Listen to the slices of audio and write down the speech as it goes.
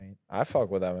I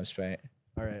fuck with MS Paint.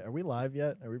 All right, are we live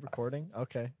yet? Are we recording?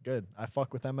 Okay, good. I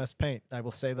fuck with MS Paint. I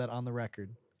will say that on the record.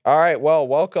 All right, well,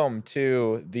 welcome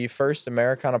to the first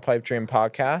Americana Pipe Dream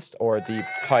podcast, or the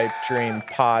Pipe Dream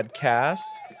podcast.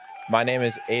 My name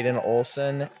is Aiden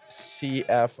Olson,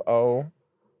 CFO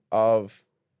of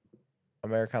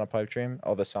Americana Pipe Dream.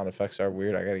 Oh, the sound effects are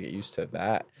weird. I got to get used to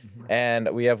that. And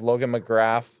we have Logan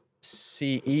McGrath,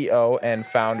 CEO and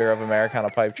founder of Americana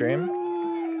Pipe Dream.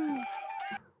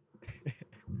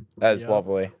 That is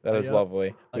lovely. That is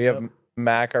lovely. We have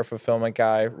Mac, our fulfillment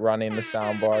guy, running the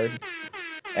soundboard.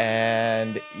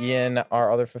 And Ian,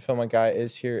 our other fulfillment guy,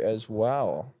 is here as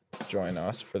well. Join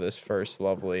us for this first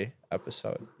lovely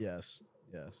episode. Yes.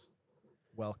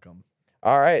 Welcome.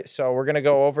 All right, so we're gonna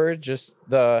go over just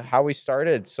how we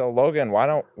started. So Logan, why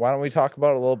don't we talk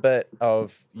about a little bit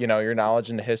of your knowledge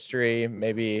into history,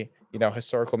 maybe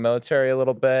historical military a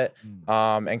little bit,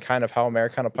 and kind of how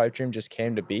Americana Pipe Dream just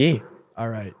came to be. All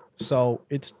right, so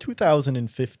it's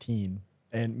 2015.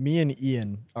 And me and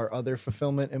Ian, our other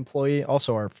fulfillment employee,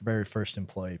 also our very first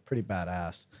employee, pretty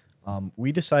badass,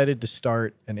 we decided to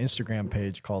start an Instagram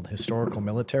page called Historical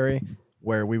Military,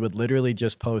 where we would literally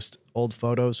just post old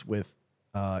photos with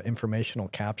informational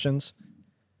captions.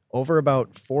 Over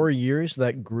about 4 years,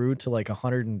 that grew to like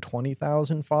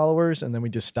 120,000 followers, and then we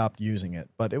just stopped using it.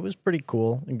 But it was pretty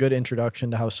cool, a good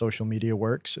introduction to how social media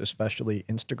works, especially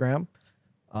Instagram.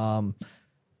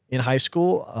 In high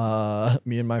school,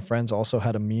 me and my friends also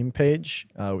had a meme page,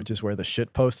 which is where the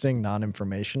shit posting,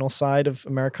 non-informational side of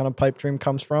Americana Pipe Dream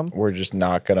comes from. We're just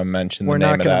not going to mention the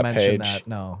name of that page. That.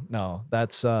 No,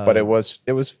 that's. But it was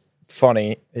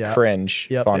funny, cringe,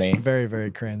 funny, very,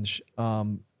 very cringe.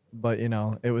 But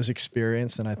it was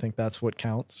experience, and I think that's what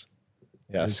counts.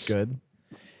 Yes, it's good.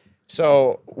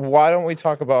 So why don't we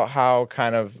talk about how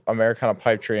kind of Americana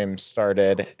Pipe Dream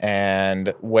started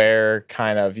and where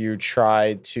kind of you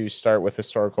tried to start with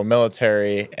historical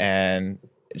military and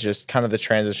just kind of the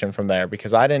transition from there?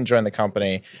 Because I didn't join the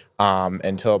company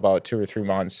until about 2 or 3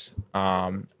 months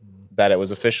that it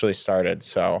was officially started.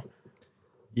 So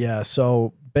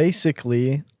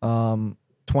basically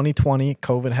 2020,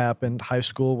 COVID happened. High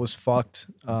school was fucked.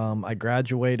 I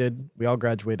graduated. We all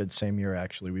graduated the same year,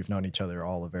 actually. We've known each other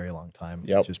all a very long time,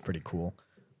 which is pretty cool.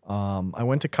 I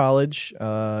went to college,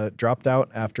 dropped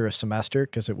out after a semester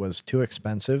because it was too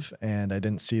expensive and I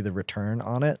didn't see the return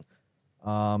on it.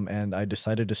 And I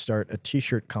decided to start a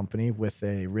t-shirt company with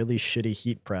a really shitty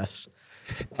heat press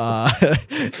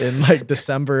in like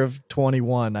December of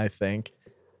 21, I think.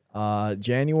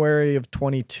 January of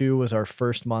 22 was our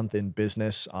first month in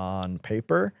business on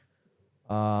paper.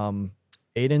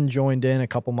 Aiden joined in a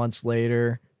couple months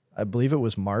later. I believe it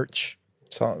was March.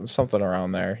 Something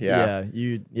around there. Yeah.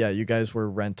 You guys were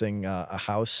renting a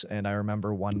house, and I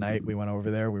remember one night we went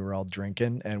over there. We were all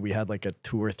drinking, and we had like a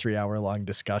 2 or 3 hour long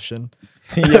discussion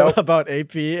about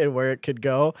AP and where it could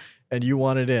go. And you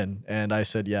wanted in, and I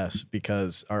said yes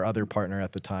because our other partner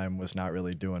at the time was not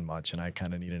really doing much, and I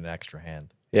kind of needed an extra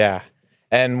hand. Yeah.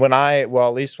 And at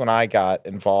least when I got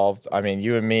involved, I mean,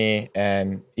 you and me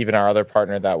and even our other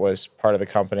partner that was part of the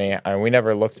company, we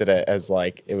never looked at it as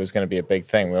like it was going to be a big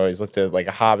thing. We always looked at it like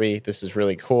a hobby. This is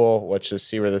really cool. Let's just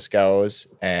see where this goes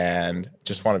and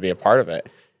just want to be a part of it.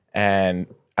 And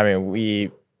I mean,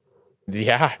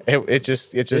 it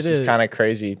just is kind of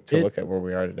crazy to look at where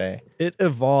we are today. It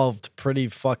evolved pretty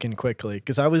fucking quickly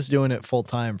because I was doing it full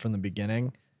time from the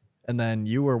beginning. And then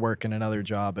you were working another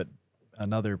job at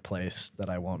another place that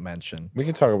I won't mention. We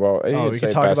can talk about. We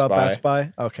can talk about Best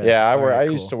Buy. Okay. Yeah, I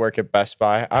used to work at Best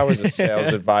Buy. I was a sales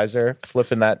advisor,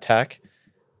 flipping that tech.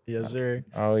 Yes, sir.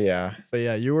 Oh yeah. But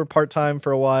yeah, you were part time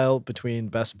for a while between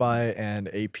Best Buy and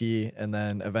AP, and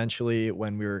then eventually,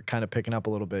 when we were kind of picking up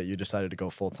a little bit, you decided to go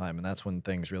full time, and that's when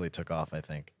things really took off, I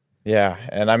think. Yeah,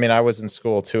 and I mean, I was in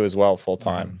school too as well, full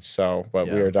time. So, but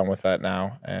we are done with that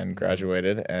now and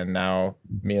graduated, and now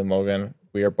me and Logan,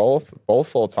 we are both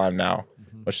full time now,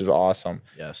 which is awesome.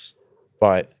 Yes.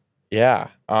 But yeah,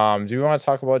 do you want to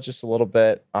talk about just a little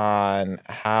bit on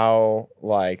how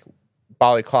like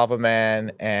Balaclava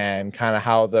Man and kind of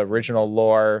how the original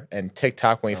lore and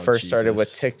TikTok when we first started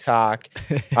with TikTok,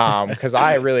 because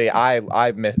I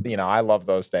miss, I love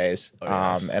those days,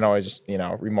 and always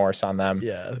remorse on them.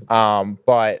 Yeah.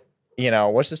 But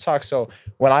let's just talk. So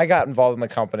when I got involved in the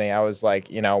company, I was like,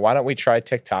 why don't we try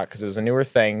TikTok? Because it was a newer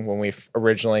thing when we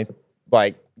originally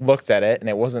like looked at it, and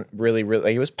it wasn't really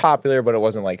it was popular, but it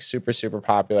wasn't like super super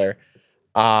popular.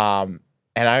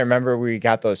 And I remember we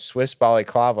got those Swiss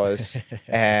balaclavas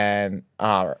and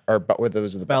or what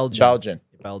was it? Belgian.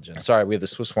 Belgian. Sorry, we have the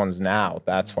Swiss ones now.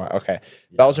 That's why. Okay.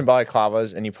 Belgian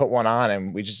balaclavas, and you put one on,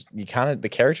 and the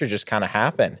character just kind of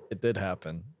happened. It did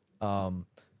happen.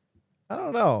 I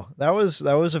don't know. That was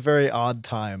a very odd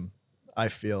time, I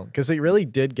feel, because it really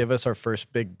did give us our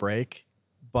first big break,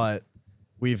 but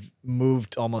we've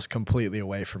moved almost completely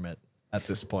away from it at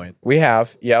this point. We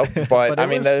have, yep. But I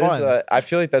mean, was fun. I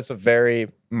feel like that's a very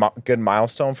good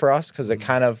milestone for us because it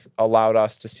kind of allowed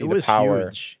us to see the power.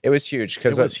 Huge. It was huge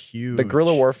because It was huge. The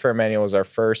Guerrilla Warfare Manual was our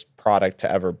first product to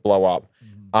ever blow up.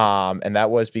 And that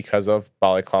was because of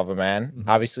Balaclava Man.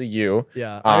 Obviously, you.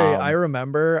 Yeah, I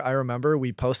remember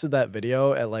we posted that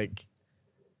video at like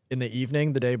in the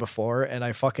evening the day before, and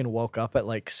I fucking woke up at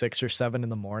like 6 or 7 in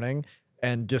the morning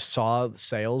and just saw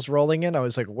sales rolling in. I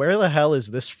was like, where the hell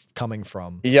is this coming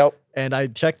from? Yep. And I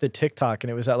checked the TikTok, and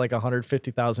it was at like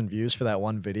 150,000 views for that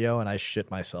one video, and I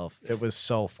shit myself. It was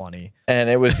so funny. And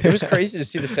it was crazy to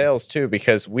see the sales too,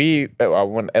 because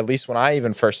at least when I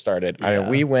even first started, I mean,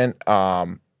 we went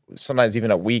sometimes even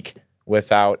a week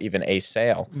without even a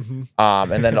sale.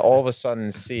 And then all of a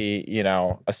sudden see,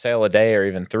 a sale a day, or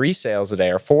even 3 sales a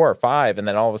day, or 4 or 5, and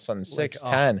then all of a sudden 6,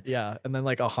 10. Yeah. And then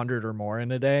like 100 or more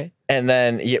in a day. And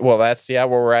then, that's where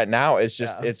we're at now. It's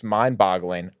just, it's mind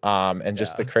boggling. And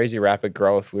just the crazy rapid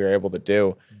growth we were able to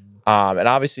do. And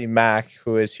obviously Mac,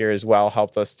 who is here as well,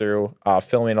 helped us through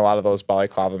filming a lot of those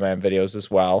Balaclava Man videos as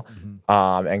well.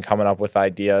 And coming up with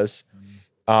ideas.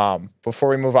 Before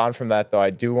we move on from that though,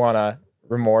 I do want to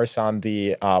remorse on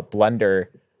the blender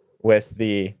with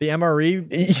the MRE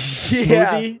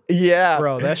smoothie. Yeah.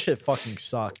 Bro, that shit fucking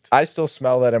sucked. I still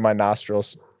smell that in my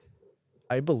nostrils.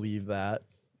 I believe that.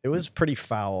 It was pretty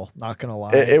foul, not gonna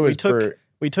lie.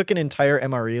 We took an entire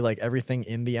MRE, like everything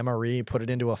in the MRE, put it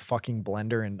into a fucking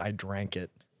blender, and I drank it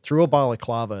through a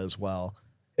balaclava as well.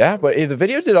 Yeah, but the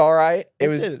video did all right. It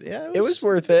was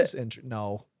worth it.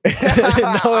 No. No,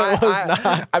 it was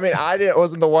not. I mean,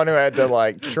 wasn't the one who had to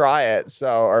like try it,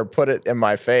 or put it in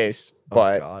my face.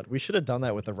 But God, we should have done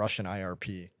that with the Russian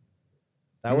IRP.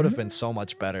 That would have been so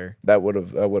much better. That would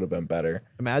have been better.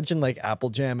 Imagine like apple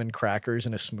jam and crackers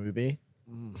in a smoothie.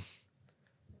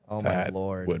 Oh my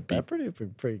Lord, would be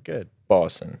pretty good.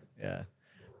 Boston. Yeah.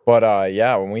 But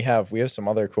when we have some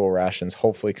other cool rations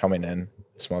hopefully coming in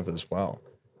this month as well.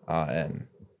 And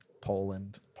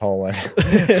Poland.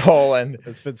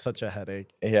 It's been such a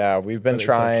headache. Yeah, we've been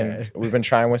trying. Okay. We've been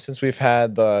trying since we've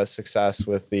had the success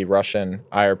with the Russian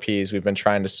IRPs. We've been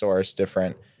trying to source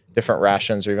different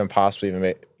rations, or even possibly even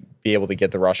be able to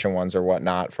get the Russian ones or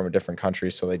whatnot from a different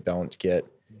country, so they don't get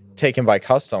taken by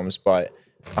customs. But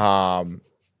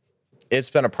it's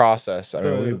been a process. I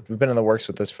mean, we've been in the works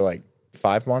with this for like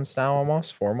 5 months now,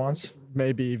 almost 4 months,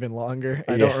 maybe even longer.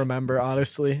 I don't remember,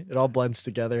 honestly. It all blends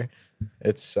together.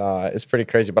 It's pretty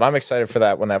crazy, but I'm excited for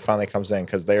that when that finally comes in,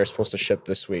 because they are supposed to ship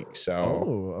this week.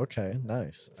 So okay,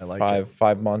 nice. I like it.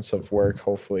 5 months of work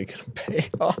hopefully gonna pay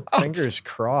off. Fingers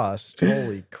crossed.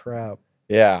 Holy crap.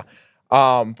 Yeah.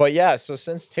 But yeah, so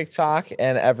since TikTok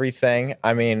and everything,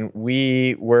 I mean,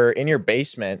 we were in your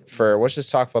basement let's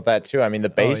just talk about that too. I mean, the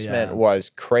basement was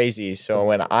crazy. So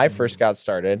when I first got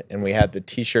started and we had the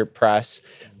t-shirt press,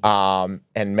 and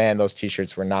man, those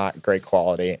t-shirts were not great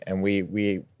quality. And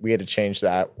we had to change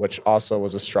that, which also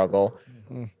was a struggle.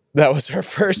 That was our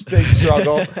first big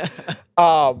struggle.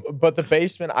 But the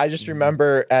basement, I just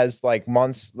remember as like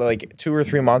months, like 2 or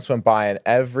 3 months went by, and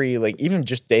every, like even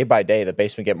just day by day, the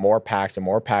basement get more packed and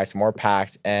more packed and more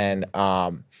packed. And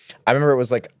I remember it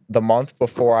was like the month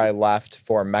before I left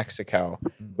for Mexico,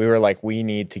 we were like, we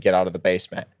need to get out of the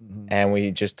basement. And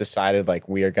we just decided like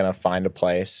we are going to find a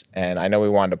place. And I know we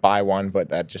wanted to buy one, but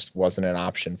that just wasn't an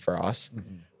option for us.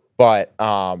 But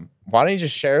why don't you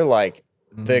just share like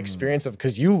the experience of,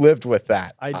 because you lived with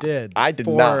that. I did. I did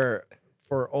not.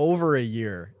 For over a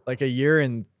year, like a year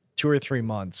and 2 or 3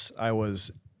 months, I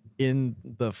was in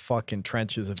the fucking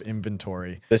trenches of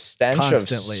inventory. The stench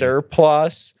constantly. Of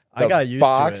surplus. I got used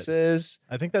boxes. To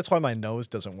it. I think that's why my nose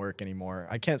doesn't work anymore.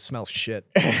 I can't smell shit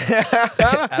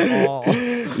at all.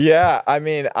 Yeah, I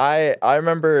mean, I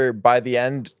remember by the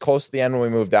end, close to the end when we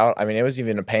moved out, I mean, it was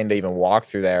even a pain to even walk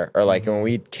through there. Or like when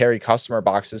we carry customer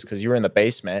boxes, because you were in the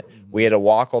basement, we had to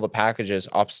walk all the packages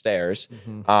upstairs.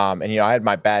 And I had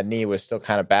my bad knee, was still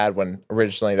kind of bad when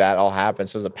originally that all happened.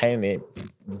 So it was a pain in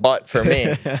the butt for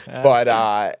me.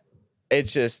 But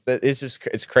it's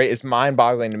crazy. It's mind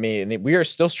boggling to me. And we are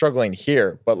still struggling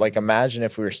here, but like, imagine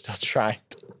if we were still trying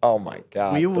to, oh my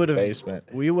God, we would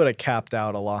have capped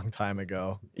out a long time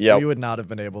ago. Yeah. We would not have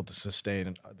been able to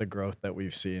sustain the growth that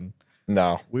we've seen.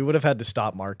 No, we would have had to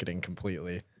stop marketing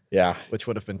completely. Yeah. Which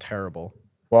would have been terrible.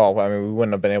 well, I mean, we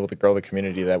wouldn't have been able to grow the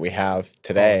community that we have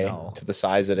today no. to the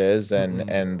size it is,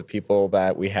 and the people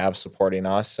that we have supporting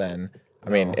us. And I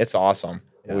mean, it's awesome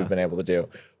what we've been able to do.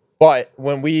 But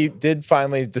when we did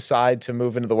finally decide to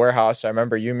move into the warehouse, I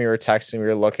remember you and me were texting, we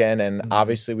were looking, and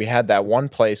obviously we had that one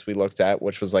place we looked at,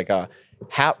 which was like a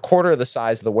quarter of the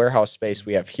size of the warehouse space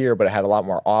we have here, but it had a lot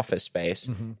more office space.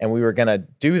 And we were going to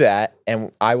do that.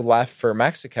 And I left for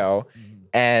Mexico.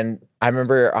 And I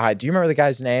remember, do you remember the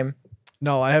guy's name?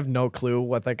 No, I have no clue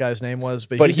what that guy's name was,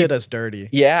 but he did us dirty.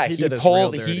 Yeah, he did us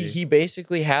pulled. real dirty. He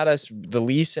basically had us the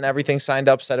lease and everything signed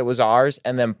up, said it was ours,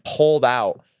 and then pulled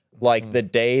out like the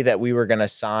day that we were gonna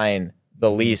sign the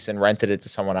lease and rented it to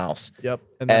someone else. Yep.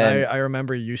 And then I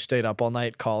remember you stayed up all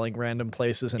night calling random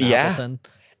places in Appleton.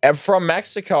 And from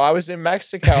Mexico, I was in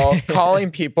Mexico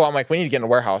calling people. I'm like, we need to get in a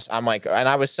warehouse. I'm like, and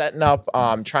I was setting up,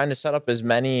 trying to set up as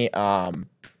many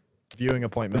viewing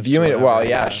appointments.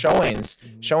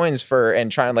 Showings for,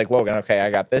 and trying like, Logan, okay,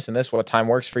 I got this and this. What time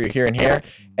works for you here and here?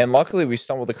 And luckily we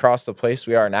stumbled across the place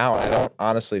we are now. And I don't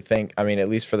honestly think, I mean, at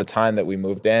least for the time that we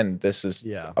moved in, this is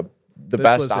the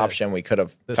best option we could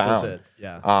have found. Was it.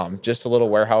 Yeah. Just a little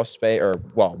warehouse space,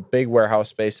 big warehouse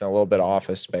space and a little bit of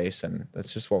office space. And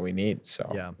that's just what we need.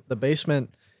 So yeah, the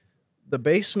basement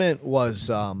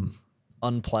was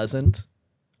unpleasant.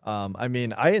 I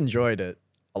mean, I enjoyed it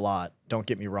a lot. Don't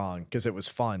get me wrong, because it was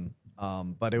fun.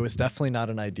 But it was definitely not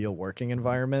an ideal working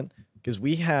environment because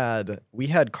we had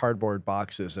cardboard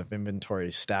boxes of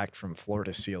inventory stacked from floor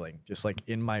to ceiling, just like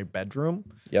in my bedroom.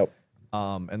 Yep.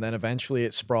 And then eventually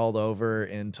it sprawled over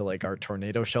into like our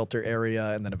tornado shelter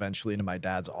area, and then eventually into my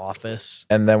dad's office.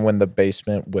 And then when the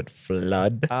basement would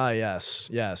flood. Yes.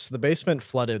 The basement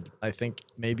flooded, I think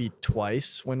maybe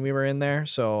twice when we were in there.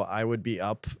 So I would be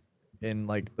up in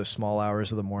like the small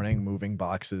hours of the morning, moving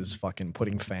boxes, fucking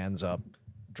putting fans up,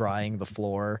 drying the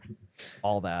floor,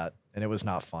 all that. And it was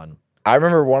not fun. I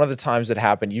remember one of the times it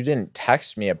happened, you didn't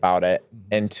text me about it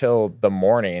until the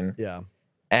morning. Yeah.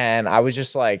 And I was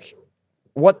just like,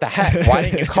 what the heck? Why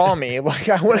didn't you call me? Like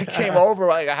I would have came over,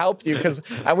 like I helped you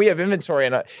and we have inventory.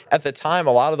 And at the time,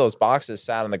 a lot of those boxes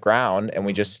sat on the ground and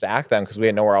we just stacked them because we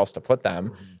had nowhere else to put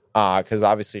them. Because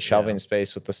obviously shelving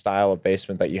space with the style of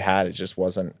basement that you had, it just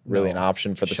wasn't really an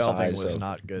option for the shelving size was of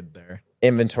not good there.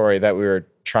 Inventory that we were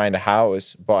trying to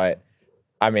house. But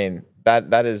I mean,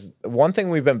 that is one thing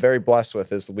we've been very blessed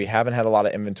with is we haven't had a lot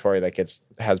of inventory that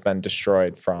has been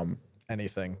destroyed from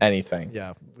anything.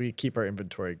 Yeah, we keep our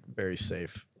inventory very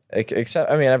safe. Except,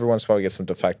 I mean, every once in a while we get some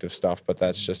defective stuff, but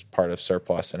that's just part of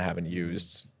surplus and having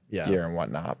used gear and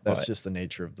whatnot. That's just the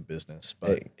nature of the business.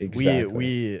 But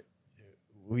exactly.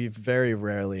 We've very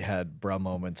rarely had bruh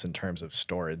moments in terms of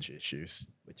storage issues,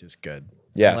 which is good.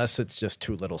 Yes. Unless it's just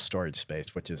too little storage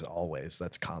space, which is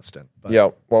that's constant. But yeah.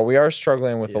 Well, we are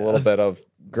struggling with a little bit of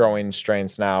growing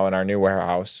strains now in our new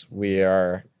warehouse. We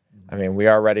are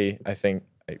ready. I think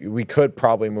we could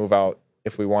probably move out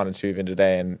if we wanted to even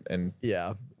today and be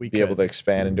able to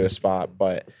expand into a spot,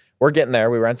 but we're getting there.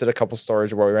 We rented a couple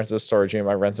storage where we rented a storage room.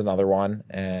 I rented another one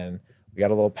and we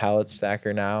got a little pallet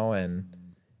stacker now and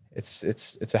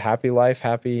it's a happy life,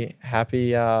 happy.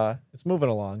 It's moving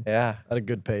along. Yeah. At a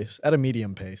good pace, at a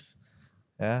medium pace.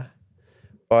 Yeah.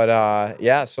 But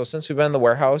so since we've been in the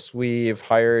warehouse, we've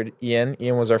hired Ian.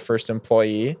 Ian was our first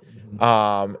employee.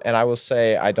 And I will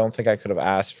say, I don't think I could have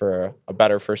asked for a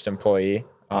better first employee.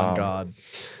 On God.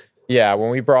 Yeah. When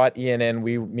we brought Ian in,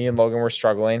 me and Logan were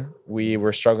struggling. We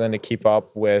were struggling to keep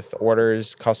up with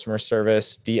orders, customer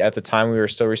service. At the time we were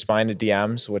still responding to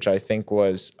DMs, which I think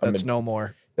was no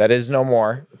more. That is no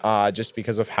more, just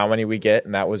because of how many we get.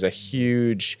 And that was a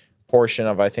huge portion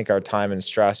of, I think, our time and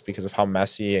stress because of how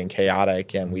messy and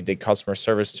chaotic. And we did customer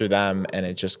service through them. And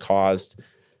it just caused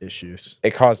issues.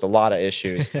 It caused a lot of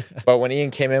issues. But when Ian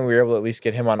came in, we were able to at least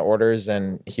get him on orders.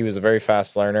 And he was a very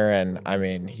fast learner. And I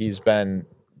mean, he's been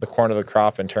the corn of the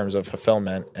crop in terms of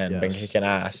fulfillment and been kicking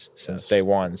ass since day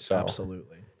one. So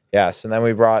absolutely. Yes. And then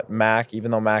we brought Mac, even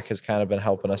though Mac has kind of been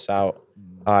helping us out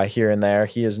here and there.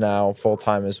 He is now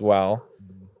full-time as well.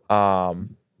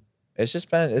 It's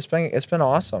been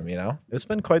awesome, you know? It's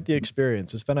been quite the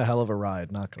experience. It's been a hell of a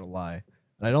ride, not gonna lie.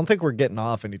 And I don't think we're getting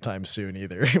off anytime soon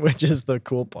either, which is the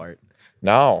cool part.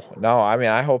 No. I mean,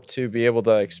 I hope to be able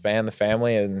to expand the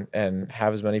family and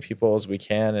have as many people as we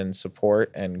can and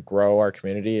support and grow our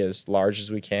community as large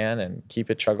as we can and keep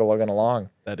it chug-a-lugging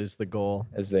along. That is the goal.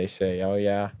 As they say. Oh,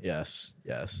 yeah. Yes.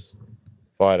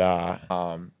 But,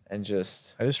 I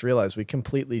just realized we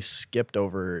completely skipped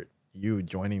over you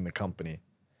joining the company.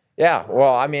 Yeah.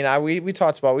 Well, I mean, we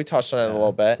touched on it a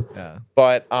little bit. Yeah.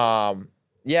 But,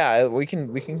 yeah, we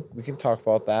can talk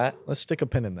about that. Let's stick a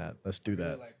pin in that. Let's do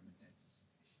that.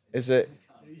 Is it?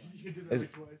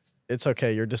 It's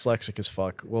okay. You're dyslexic as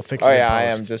fuck. We'll fix Oh it. yeah, I in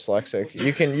am post. dyslexic.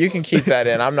 You can keep that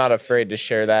in. I'm not afraid to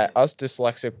share that. Us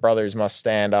dyslexic brothers must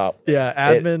stand up. Yeah,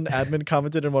 admin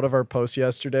commented in one of our posts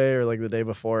yesterday or like the day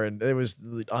before, and it was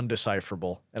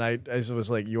undecipherable. And I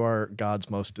was like, "You are God's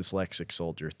most dyslexic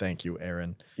soldier." Thank you,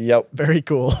 Aaron. Yep. Very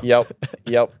cool. Yep.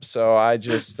 So I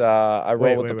just I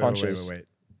roll with the punches. Wait.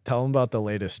 Tell them about the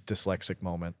latest dyslexic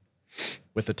moment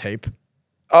with the tape.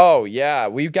 Oh yeah,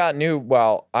 we've got new.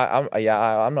 Well,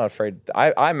 I'm not afraid.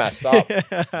 I messed up.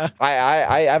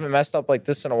 I haven't messed up like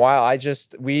this in a while.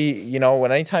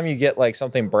 When anytime you get like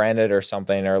something branded or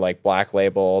something or like black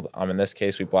labeled, in this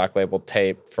case we black labeled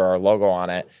tape for our logo on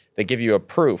it. They give you a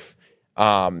proof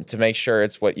to make sure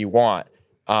it's what you want.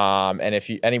 And if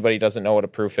anybody doesn't know what a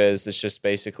proof is, it's just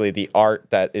basically the art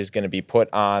that is going to be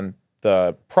put on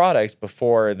the product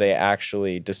before they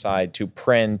actually decide to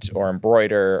print or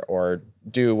embroider or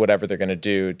do whatever they're going to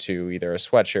do to either a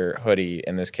sweatshirt, hoodie,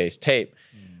 in this case, tape.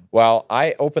 Well,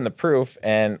 I opened the proof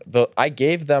and I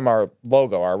gave them our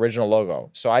logo, our original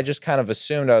logo. So I just kind of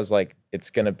assumed, I was like,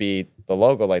 it's going to be the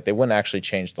logo. Like they wouldn't actually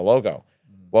change the logo.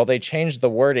 Well, they changed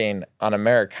the wording on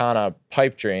Americana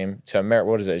Pipe Dream to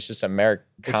what is it? It's just American.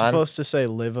 It's supposed to say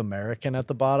Live American at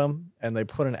the bottom, and they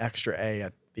put an extra A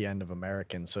at the end of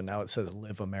American. So now it says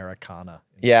Live Americana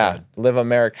instead. Yeah, Live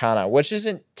Americana, which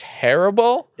isn't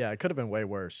terrible. Yeah, it could have been way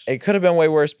worse. It could have been way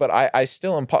worse, but I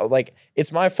still like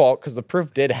it's my fault because the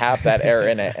proof did have that error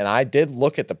in it, and I did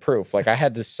look at the proof. Like I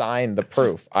had to sign the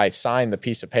proof. I signed the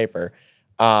piece of paper.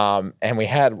 And we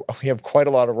have quite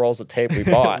a lot of rolls of tape we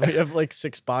bought. We have like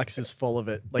 6 boxes full of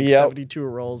it, like 72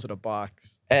 rolls in a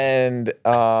box. And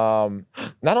not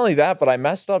only that, but I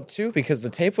messed up too because the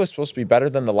tape was supposed to be better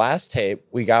than the last tape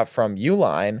we got from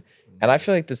Uline, and I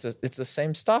feel like it's the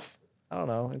same stuff. I don't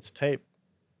know. It's tape.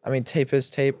 I mean, tape is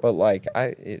tape, but like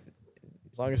as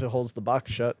long as it holds the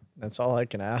box shut, that's all I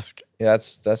can ask. Yeah,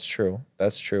 that's true.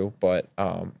 That's true. But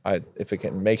if it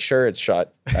can make sure it's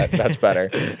shut, that's better.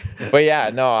 But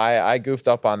yeah, no, I goofed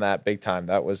up on that big time.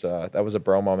 That was a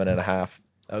bro moment and a half.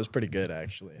 That was pretty good,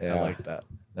 actually. Yeah. I like that.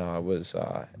 No, it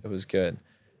was good.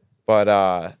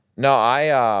 But no,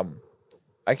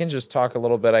 I can just talk a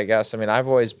little bit, I guess. I mean, I've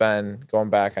always been going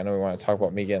back. I know we want to talk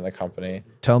about me getting the company.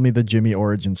 Tell me the Jimmy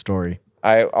origin story.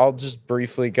 I'll just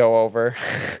briefly go over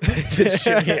the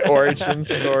Jimmy origin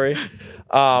story.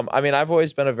 I mean, I've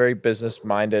always been a very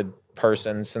business-minded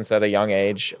person since at a young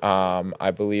age. I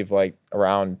believe like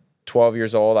around 12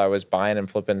 years old, I was buying and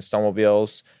flipping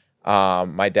snowmobiles.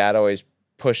 My dad always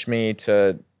pushed me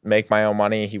to make my own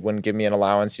money. He wouldn't give me an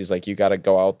allowance. He's like, you got to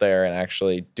go out there and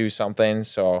actually do something.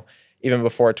 So even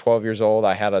before 12 years old,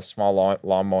 I had a small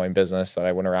lawn mowing business that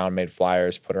I went around, made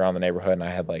flyers, put around the neighborhood, and I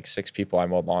had like 6 people I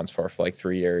mowed lawns for like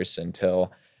 3 years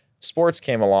until sports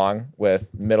came along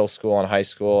with middle school and high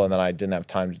school, and then I didn't have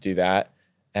time to do that.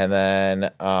 And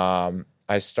then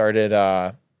I started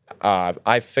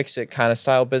iFixit kind of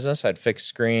style business. I'd fix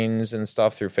screens and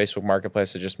stuff through Facebook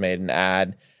Marketplace. I just made an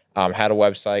ad, had a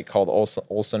website called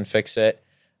Olson Fix It.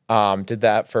 Did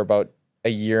that for about a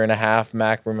year and a half.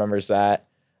 Mac remembers that.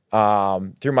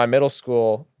 Through my middle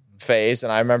school phase,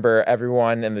 and I remember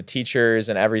everyone and the teachers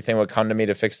and everything would come to me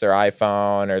to fix their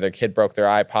iPhone or their kid broke their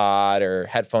iPod or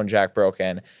headphone jack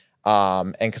broken.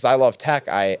 And because I love tech,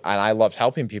 I loved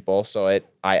helping people, so it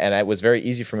was very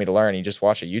easy for me to learn. You just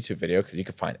watch a YouTube video because you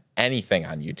can find anything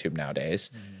on YouTube nowadays.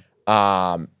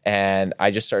 And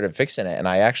I just started fixing it, and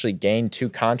I actually gained 2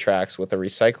 contracts with a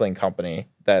recycling company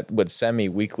that would send me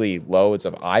weekly loads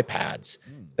of iPads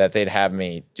that they'd have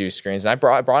me do screens. And I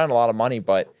brought in a lot of money,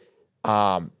 but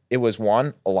it was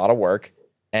 1, a lot of work,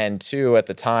 and 2, at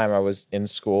the time I was in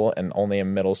school and only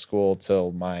in middle school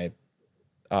till my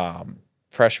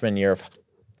freshman year of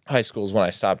high school is when I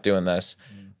stopped doing this.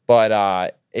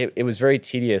 But it was very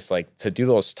tedious, like to do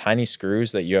those tiny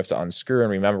screws that you have to unscrew and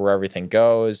remember where everything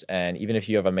goes. And even if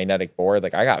you have a magnetic board,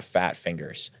 like I got fat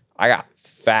fingers. Like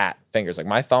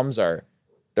my thumbs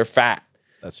they're fat.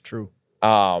 That's true.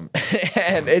 And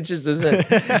it just isn't,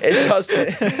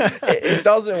 it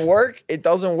doesn't work. It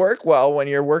doesn't work well when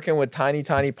you're working with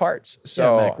tiny parts.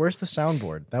 So yeah, Mac, where's the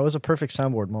soundboard? That was a perfect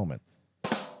soundboard moment.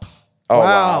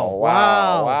 Oh,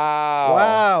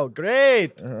 wow.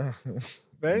 Great.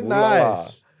 Very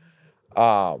nice.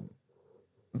 But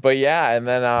yeah, and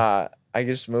then I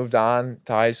just moved on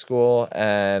to high school,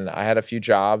 and I had a few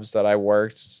jobs that I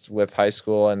worked with high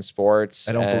school and sports.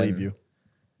 I don't believe you.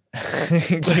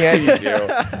 Yeah, you do.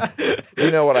 You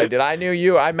know what I did. I knew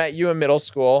you. I met you in middle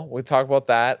school. We talked about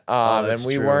that. And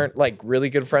we weren't like really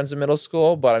good friends in middle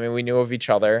school, but I mean, we knew of each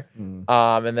other.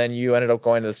 And then you ended up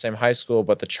going to the same high school,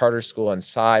 but the charter school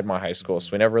inside my high school.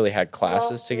 So we never really had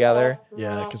classes together.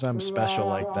 Yeah, because I'm special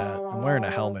like that. I'm wearing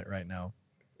a helmet right now.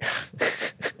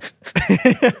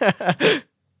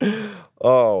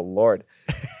 Oh, Lord.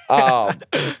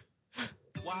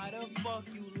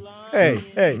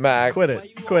 Hey, Mac, quit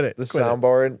it. The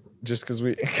soundboard, just because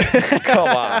we come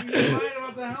on. You're lying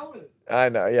about the helmet. I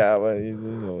know, yeah, well,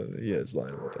 he is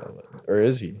lying about the helmet, or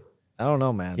is he? I don't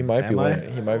know, man. He might be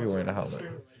wearing a helmet.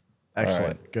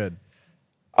 Excellent. All right. Good.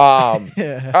 All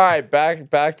right,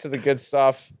 back to the good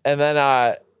stuff, and then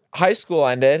high school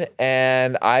ended,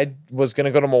 and I was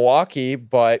gonna go to Milwaukee,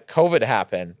 but COVID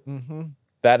happened. Mm-hmm.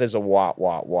 That is a wah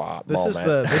moment. This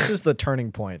is the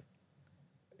turning point.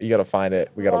 You gotta find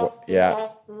it. COVID. Yep.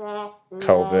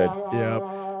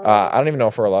 I don't even know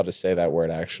if we're allowed to say that word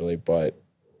actually, but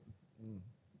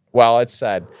well, it's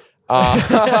said.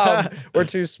 We're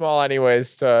too small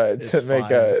anyways to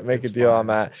make a deal on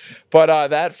that. But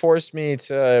that forced me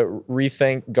to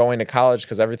rethink going to college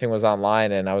because everything was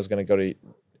online, and I was going to go to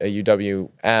a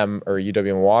UWM or UW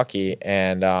Milwaukee,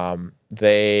 and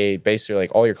they basically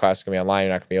like all your classes are going to be online.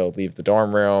 You're not going to be able to leave the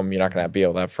dorm room. You're not going to be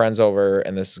able to have friends over,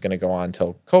 and this is going to go on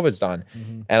until COVID's done.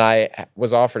 Mm-hmm. And I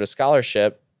was offered a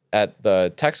scholarship at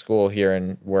the tech school here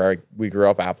in where we grew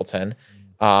up, Appleton.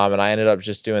 And I ended up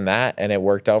just doing that, and it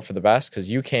worked out for the best because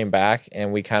you came back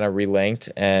and we kind of relinked,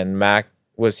 and Mac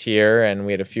was here, and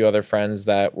we had a few other friends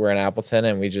that were in Appleton,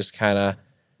 and we just kind of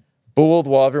booled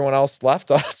while everyone else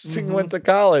left us and went to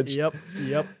college. Yep.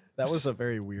 That was a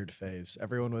very weird phase.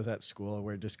 Everyone was at school, and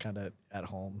we're just kind of at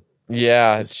home.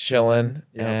 Yeah, it's chilling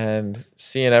and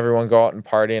seeing everyone go out and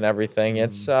party and everything.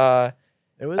 It's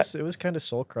it was kind of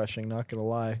soul crushing, not gonna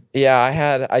lie.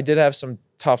 Yeah, I did have some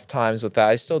tough times with that.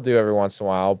 I still do every once in a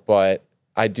while, but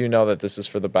I do know that this is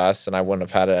for the best, and I wouldn't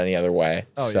have had it any other way.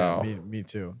 Oh so. yeah, me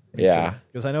too.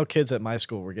 Because I know kids at my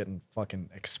school were getting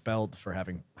fucking expelled for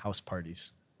having house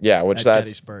parties. Yeah, which at that's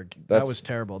Gettysburg. That was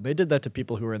terrible. They did that to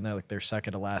people who were in their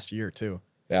second to last year too.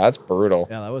 Yeah, that's brutal.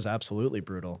 Yeah, that was absolutely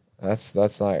brutal. That's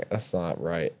not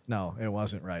right. No, it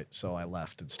wasn't right. So I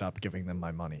left and stopped giving them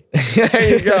my money.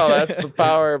 There you go. That's the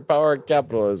power of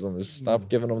capitalism. Just stop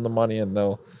giving them the money, and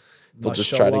they'll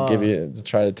just try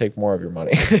to take more of your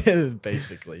money.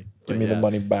 Basically. Give me the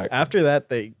money back. After that,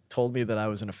 they told me that I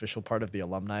was an official part of the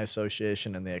Alumni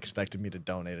Association, and they expected me to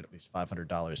donate at least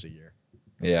 $500 a year.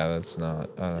 Yeah, that's not.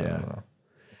 I don't know.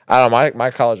 I don't know.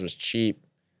 My college was cheap.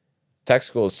 Tech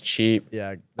school is cheap.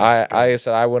 Yeah. I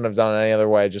said I wouldn't have done it any other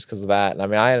way just because of that. And I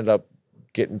mean, I ended up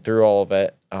getting through all of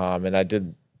it. And I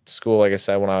did school, like I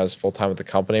said, when I was full time with the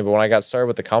company. But when I got started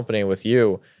with the company with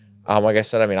you, like I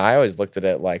said, I mean, I always looked at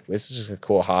it like this is just a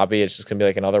cool hobby. It's just gonna be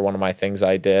like another one of my things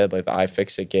I did, like the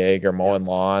iFixit gig or mowing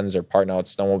lawns or parting out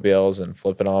snowmobiles and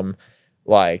flipping them.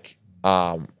 Like,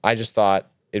 I just thought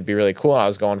it'd be really cool. And I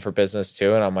was going for business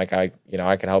too. And I'm like, I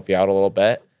can help you out a little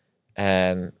bit.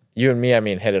 And you and me, I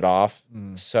mean, hit it off.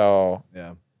 So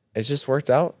yeah, it just worked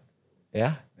out.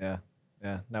 Yeah.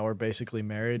 Now we're basically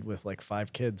married with like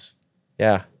 5 kids.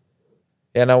 Yeah.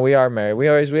 Yeah, no, we are married. We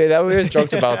always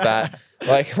joked about that.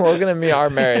 Like Logan and me are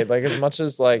married. Like as much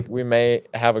as like we may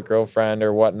have a girlfriend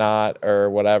or whatnot or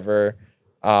whatever,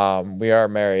 we are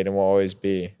married and will always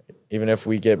be. Even if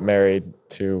we get married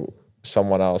to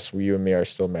someone else, you and me are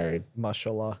still married.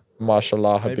 Mashallah.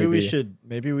 Mashallah, habibi.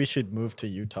 Maybe we should move to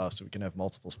Utah so we can have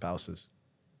multiple spouses.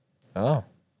 Oh,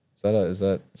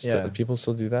 people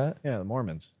still do that? Yeah, the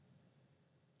Mormons.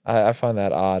 I find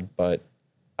that odd, but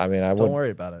I mean, Don't worry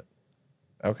about it.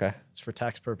 Okay. It's for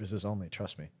tax purposes only.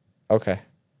 Trust me. Okay.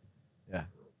 Yeah.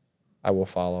 I will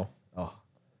follow. Oh, all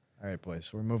right, boys.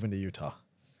 We're moving to Utah.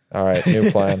 All right, new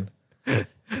plan. At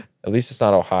least it's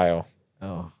not Ohio.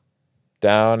 Oh.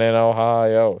 Down in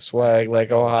Ohio, swag like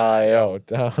Ohio.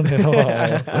 Down in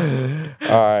Ohio.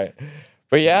 All right,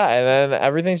 but yeah, and then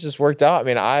everything's just worked out. I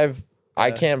mean,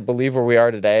 I can't believe where we are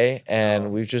today,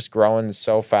 and we've just grown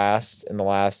so fast in the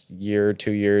last year,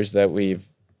 2 years that we've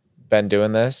been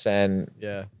doing this. And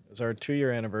yeah, it was our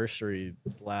 2-year anniversary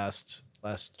last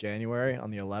January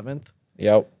on the 11th.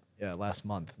 Yep. Yeah, last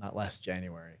month, not last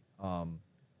January.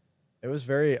 It was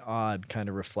very odd, kind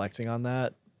of reflecting on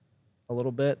that a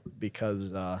little bit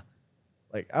because,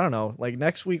 like, I don't know, like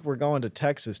next week we're going to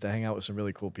Texas to hang out with some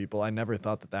really cool people. I never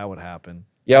thought that would happen.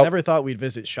 Yep. I never thought we'd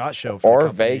visit SHOT Show for or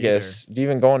Vegas.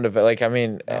 Even going to like, I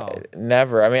mean,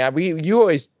 never. I mean, you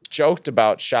always joked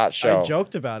about SHOT Show. I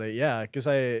joked about it, yeah, because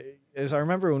is I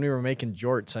remember when we were making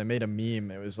jorts, I made a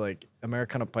meme. It was like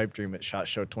Americana Pipe Dream at SHOT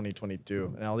Show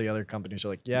 2022, and all the other companies are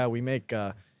like, yeah, we make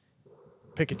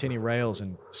Picatinny rails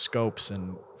and scopes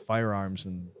and firearms,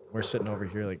 and we're sitting over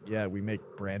here like, yeah, we make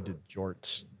branded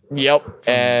jorts. Yep.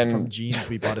 From jeans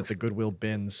we bought at the Goodwill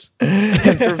bins.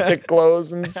 and thrifted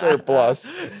clothes and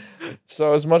surplus.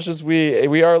 So as much as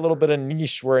we are a little bit of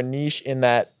niche, we're a niche in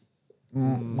that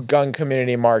gun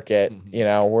community market. You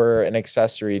know, we're an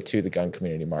accessory to the gun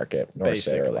community market, nor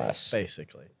say or less.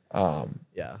 Basically.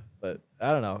 Yeah, but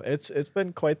I don't know. It's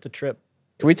been quite the trip.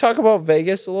 Can we talk about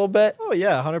Vegas a little bit? Oh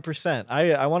yeah, 100%.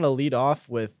 I want to lead off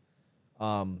with,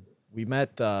 we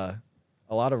met a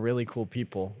lot of really cool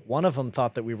people. One of them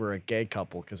thought that we were a gay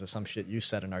couple because of some shit you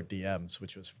said in our DMs,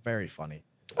 which was very funny.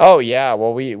 Oh yeah,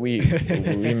 well we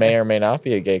may or may not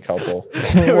be a gay couple.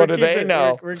 What do they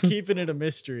know? We're keeping it a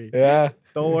mystery. Yeah.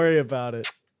 Don't worry about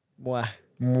it. Mwah.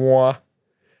 Mwah.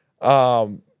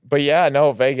 But yeah,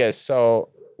 no, Vegas. So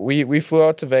we flew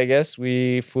out to Vegas.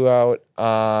 We flew out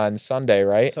on Sunday,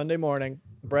 right? Sunday morning,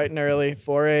 bright and early,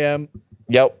 4 a.m.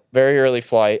 Yep, very early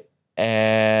flight.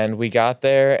 And we got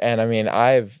there, and I mean,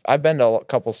 I've been to a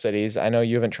couple cities. I know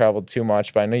you haven't traveled too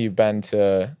much, but I know you've been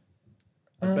to.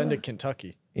 I've been to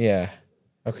Kentucky. Yeah.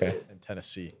 Okay. And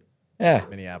Tennessee. Yeah.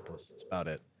 Minneapolis. That's about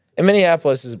it. And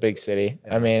Minneapolis is a big city.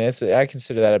 Yeah. I mean, I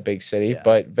consider that a big city,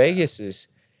 but Vegas is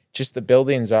just the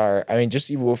buildings are. I mean,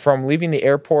 just from leaving the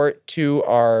airport to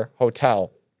our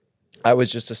hotel, I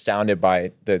was just astounded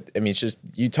by the. I mean, it's just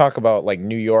you talk about like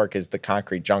New York is the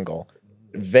concrete jungle.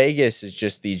 Vegas is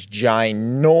just these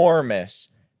ginormous,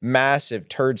 massive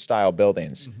turd-style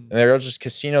buildings, and they're just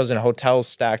casinos and hotels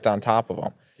stacked on top of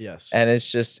them. Yes, and it's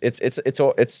just it's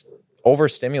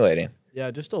overstimulating.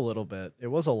 Yeah, just a little bit. It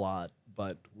was a lot,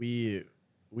 but we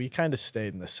kind of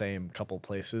stayed in the same couple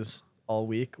places all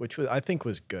week, which I think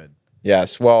was good.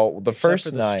 Yes, well, the Except first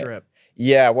for the night. strip.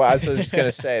 Yeah, well, I was just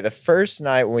gonna say the first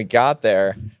night when we got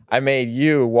there, I made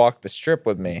you walk the strip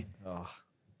with me. Oh.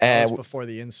 And that was before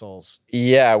the insoles.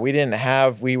 Yeah,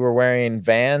 we were wearing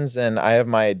Vans, and I have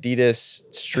my Adidas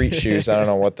street shoes. I don't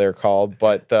know what they're called,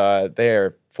 but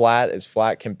they're flat as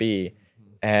flat can be.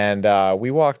 And we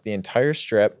walked the entire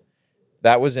strip.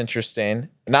 That was interesting.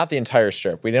 Not the entire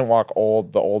strip. We didn't walk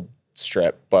the old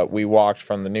strip, but we walked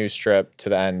from the new strip to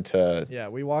the end to. Yeah,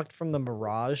 we walked from the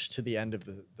Mirage to the end of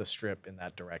the strip in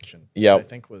that direction. Yep. Which I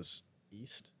think was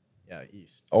east. Yeah,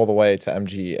 east. All the way to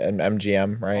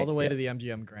MGM, right? All the way to the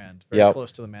MGM Grand, very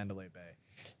close to the Mandalay Bay.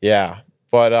 Yeah,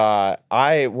 but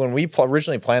when we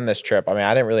originally planned this trip, I mean,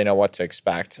 I didn't really know what to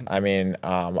expect. I mean,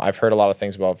 I've heard a lot of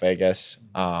things about Vegas.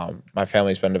 My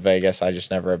family's been to Vegas. I just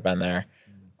never have been there.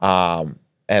 And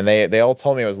they all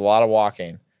told me it was a lot of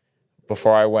walking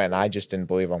before I went. I just didn't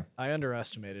believe them. I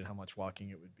underestimated how much walking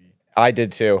it would be. I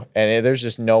did too. And there's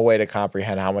just no way to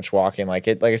comprehend how much walking. Like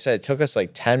I said, it took us like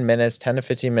 10 to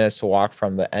 15 minutes to walk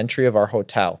from the entry of our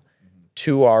hotel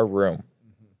to our room.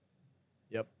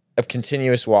 Yep. Of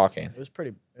continuous walking. It was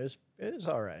it was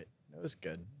all right. It was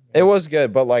good. It was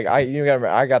good, but like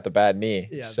I got the bad knee.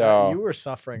 Yeah, so you were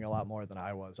suffering a lot more than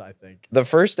I was, I think. The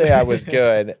first day I was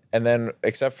good, and then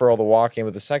except for all the walking,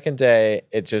 but the second day,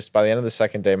 by the end of the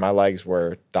second day, my legs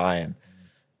were dying.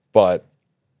 But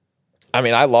I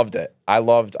mean, I loved it. I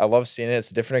loved seeing it.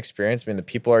 It's a different experience. I mean, the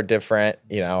people are different.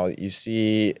 You know, you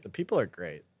see the people are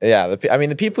great. Yeah,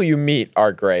 the people you meet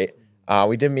are great.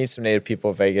 We did meet some native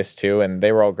people in Vegas too, and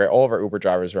they were all great. All of our Uber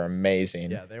drivers were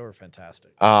amazing. Yeah, they were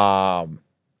fantastic.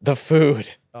 The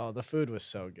food. Oh, the food was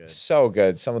so good. So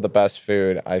good. Some of the best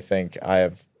food I think I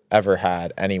have ever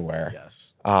had anywhere.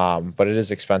 Yes. But it is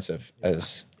expensive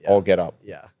as all get up.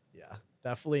 Yeah.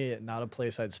 Definitely not a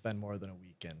place I'd spend more than a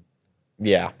weekend.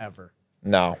 Yeah. Ever.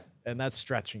 No. And that's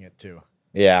stretching it too.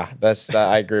 Yeah,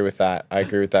 I agree with that.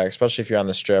 Especially if you're on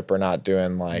the strip or not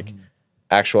doing like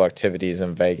actual activities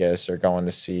in Vegas or going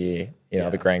to see,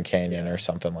 the Grand Canyon or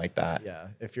something like that. Yeah.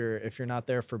 If you're not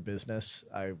there for business,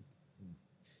 I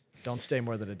don't stay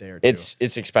more than a day or two.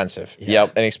 It's expensive. Yeah.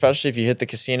 Yep. And especially if you hit the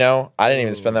casino. I didn't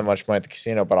even spend that much money at the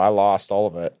casino, but I lost all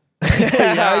of it.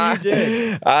 Yeah, you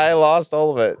did. I lost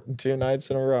all of it 2 nights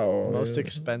in a row. Most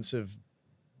expensive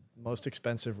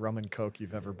rum and coke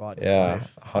you've ever bought in your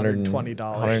life. $120.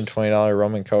 $120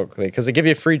 rum and coke. Because they give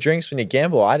you free drinks when you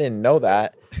gamble. I didn't know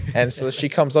that. And so she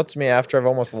comes up to me after I've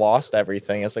almost lost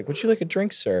everything. It's like, would you like a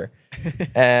drink, sir?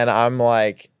 And I'm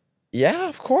like, yeah,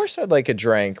 of course I'd like a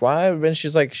drink. Why? And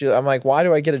she's like, I'm like, why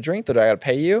do I get a drink? Do I got to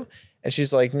pay you? And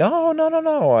she's like, no. And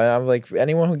I'm like,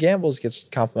 anyone who gambles gets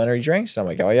complimentary drinks. And I'm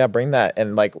like, oh yeah, bring that.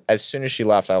 And like, as soon as she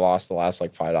left, I lost the last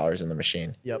like $5 in the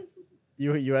machine. Yep.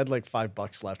 You had like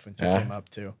 $5 left when she came up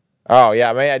too. Oh yeah,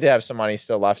 I mean, I did have some money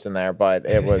still left in there, but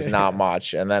it was not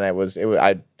much. And then I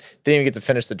didn't even get to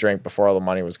finish the drink before all the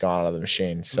money was gone out of the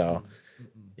machine. So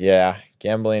yeah,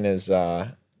 gambling is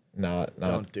not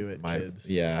Don't do it, my kids.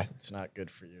 yeah, It's not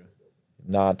good for you.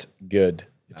 not good.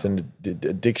 It's No. an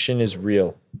addiction is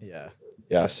real. Yeah.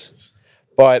 Yes,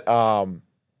 but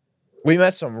we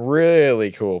met some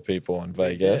really cool people in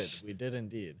Vegas. We did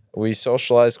indeed. We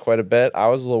socialized quite a bit. I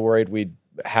was a little worried we'd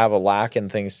have a lack in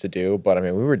things to do, but I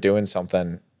mean, we were doing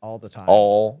something All the time.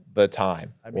 all the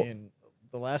time. I mean,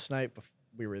 the last night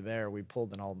we were there, we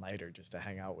pulled an all-nighter just to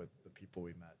hang out with the people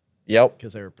we met Yep.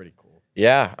 because they were pretty cool.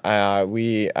 Yeah. I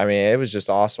mean, it was just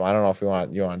awesome. I don't know if you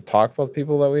want to talk about the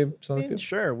people that I mean,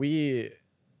 sure. We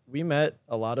met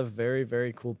a lot of very,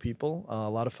 very cool people. A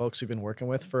lot of folks we've been working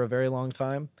with for a very long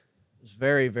time. I was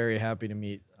very, very happy to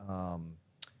meet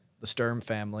the Sturm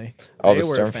family. Oh, They the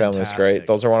were Sturm family is great. fantastic.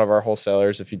 Those are one of our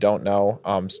wholesalers. If you don't know,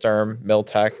 Sturm,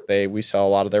 Miltech, we sell a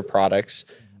lot of their products.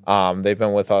 They've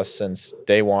been with us since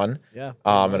day one. Yeah.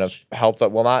 And have helped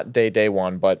us. Well, not day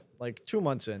one, but like 2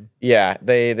 months in. yeah,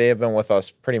 they have been with us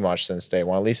pretty much since day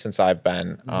one, at least since I've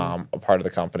been a part of the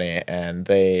company, and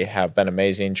they have been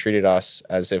amazing, treated us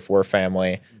as if we're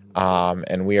family,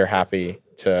 and we are happy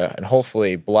to and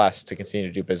hopefully blessed to continue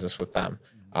to do business with them.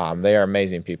 They are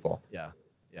amazing people. Yeah.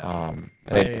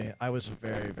 I was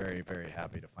very, very, very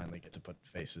happy to finally get to put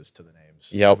faces to the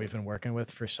names Yep. that we've been working with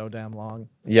for so damn long.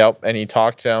 Yep, and you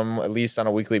talk to him at least on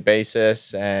a weekly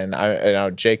basis, and I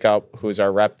know Jacob, who's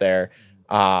our rep there.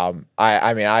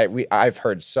 I've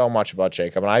heard so much about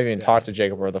Jacob, and I've even talked to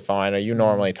Jacob over the phone. I know you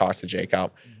normally talk to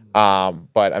Jacob,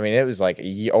 but I mean, it was like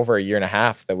over a year and a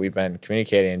half that we've been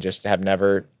communicating, and just have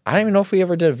never. I don't even know if we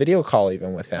ever did a video call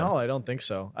even with him. No, I don't think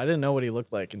so. I didn't know what he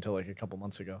looked like until like a couple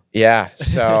months ago. Yeah,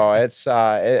 so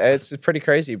it's pretty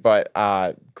crazy, but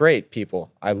great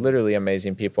people. Literally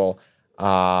amazing people.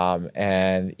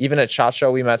 And even at SHOT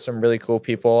Show, we met some really cool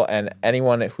people. And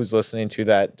anyone who's listening to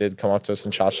that did come up to us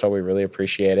in SHOT Show, we really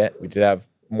appreciate it. We did have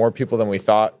more people than we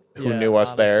thought who knew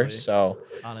us there. So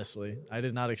honestly, I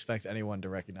did not expect anyone to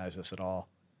recognize us at all.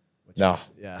 No.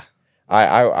 Yeah.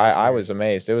 I was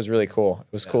amazed. It was really cool.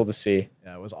 It was cool to see.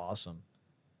 Yeah, it was awesome.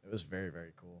 It was very,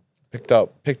 very cool. Picked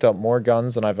up more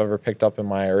guns than I've ever picked up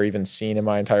or even seen in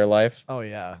my entire life. Oh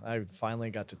yeah, I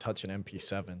finally got to touch an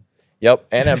MP7. Yep,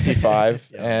 and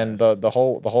MP5 Yeah, and yes. the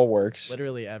whole works.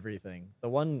 Literally everything. The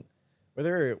one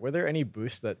were there any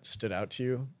boosts that stood out to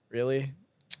you, really?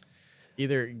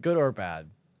 Either good or bad.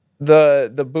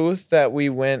 The booth that we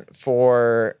went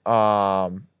for,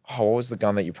 what was the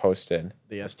gun that you posted?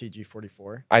 The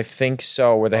STG-44. I think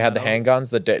so, where they had the handguns,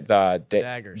 the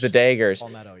daggers. The daggers.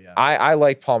 Palmetto, yeah. I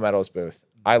like Palmetto's booth.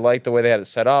 I like the way they had it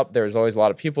set up. There was always a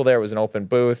lot of people there. It was an open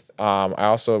booth.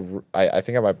 I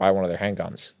think I might buy one of their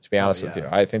handguns, to be honest with you.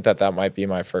 I think that might be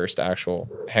my first actual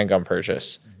handgun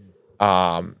purchase.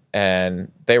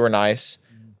 And they were nice.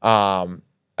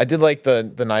 I did like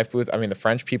the knife booth. I mean, the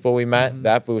French people we met,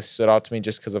 that booth stood out to me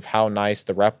just because of how nice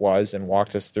the rep was and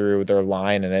walked us through their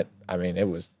line. And it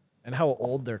was. And how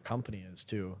old their company is,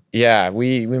 too. Yeah,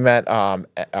 we met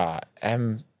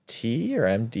MT or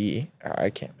MD. I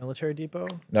can't. Military Depot?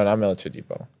 No, not Military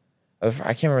Depot. I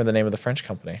can't remember the name of the French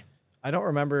company. I don't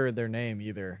remember their name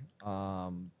either.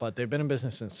 But they've been in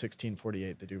business since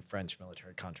 1648. They do French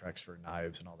military contracts for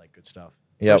knives and all that good stuff.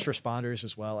 Yep. First responders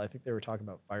as well. I think they were talking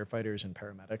about firefighters and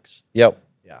paramedics. Yep.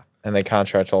 Yeah. And they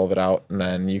contract all of it out, and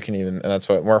then and that's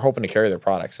what we're hoping to carry their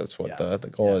products. That's what the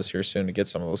goal is here soon, to get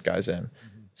some of those guys in.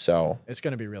 So it's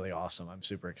going to be really awesome. I'm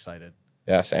super excited.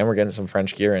 Yes, and we're getting some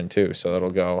French gear in too, so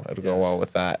it'll go well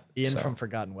with that. Ian from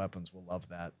Forgotten Weapons will love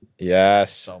that.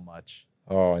 Yes. So much.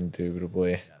 Oh,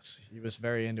 indubitably. Yes. He was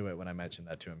very into it when I mentioned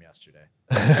that to him yesterday.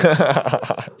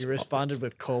 He responded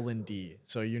with :D,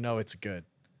 so you know it's good.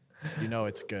 You know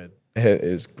it's good. It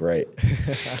is great.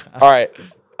 All right.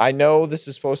 I know this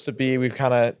is supposed to be, we've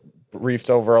kind of briefed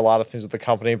over a lot of things with the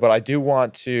company, but I do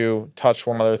want to touch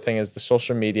one other thing, is the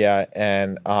social media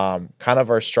and kind of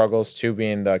our struggles too,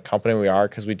 being the company we are,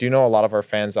 because we do know a lot of our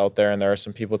fans out there, and there are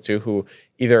some people too who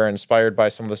either are inspired by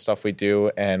some of the stuff we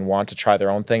do and want to try their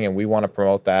own thing, and we want to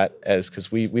promote that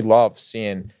because we love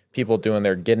seeing people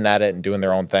getting at it and doing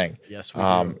their own thing. Yes, we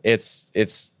do.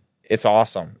 It's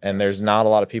awesome, and there's not a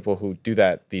lot of people who do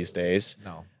that these days.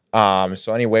 No.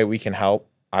 So any way we can help,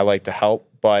 I like to help,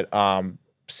 but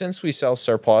since we sell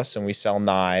surplus and we sell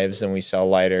knives and we sell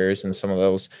lighters and some of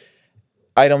those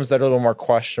items that are a little more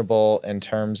questionable in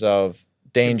terms of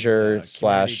danger /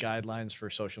 guidelines for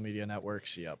social media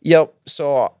networks. Yep.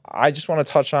 So I just want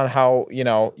to touch on how,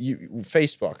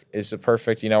 Facebook is a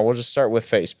perfect, we'll just start with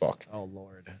Facebook. Oh,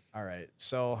 Lord. All right.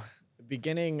 So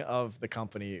beginning of the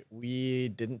company, we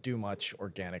didn't do much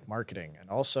organic marketing. And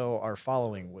also, our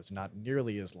following was not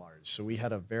nearly as large. So we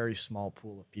had a very small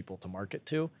pool of people to market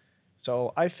to.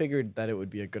 So I figured that it would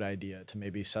be a good idea to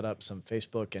maybe set up some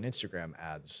Facebook and Instagram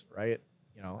ads, right?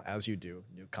 You know, as you do,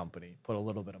 new company, put a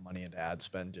little bit of money into ad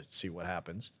spend just to see what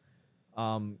happens.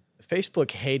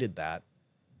 Facebook hated that.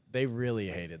 They really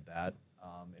hated that.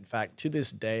 In fact, to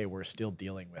this day, we're still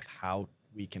dealing with how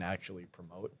we can actually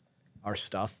promote our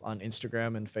stuff on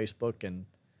Instagram and Facebook and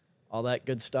all that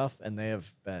good stuff. And they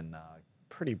have been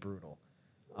pretty brutal.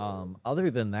 Other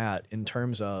than that, in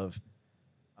terms of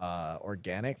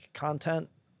organic content,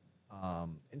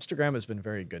 Instagram has been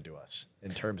very good to us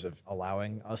in terms of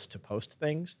allowing us to post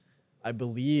things. I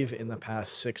believe in the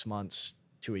past 6 months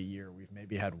to a year, we've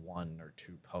maybe had 1 or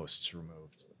 2 posts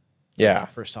removed. Yeah.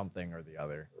 For something or the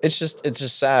other. It's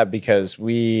just sad because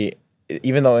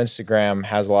even though Instagram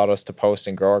has allowed us to post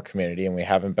and grow our community, and we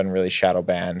haven't been really shadow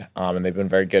banned, and they've been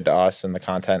very good to us and the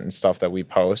content and stuff that we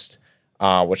post,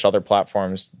 which other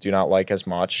platforms do not like as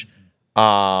much.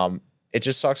 It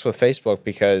just sucks with Facebook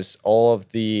because all of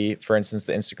for instance,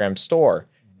 the Instagram store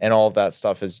and all of that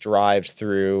stuff is derived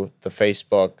through the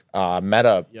Facebook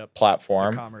Meta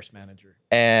platform. The Commerce Manager.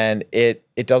 And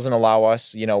it doesn't allow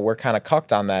us, we're kind of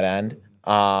cucked on that end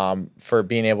for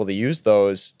being able to use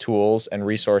those tools and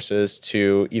resources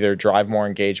to either drive more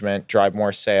engagement, drive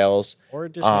more sales. Or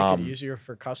just make it easier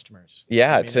for customers.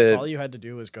 Yeah. If all you had to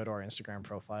do was go to our Instagram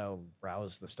profile,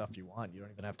 browse the stuff you want. You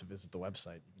don't even have to visit the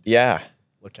website. Yeah.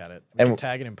 Look at it. We can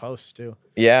tag it in posts too.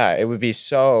 Yeah, it would be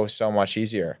so much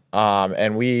easier.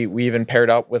 And we even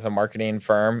paired up with a marketing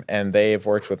firm, and they've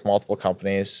worked with multiple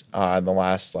companies in the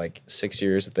last 7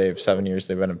 years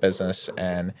they've been in business,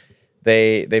 and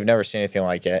they've never seen anything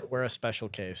like it. We're a special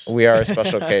case. We are a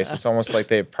special case. It's almost like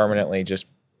they've permanently just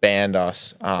banned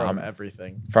us from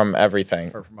everything. From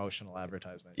everything for promotional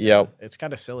advertisement. Yep. It's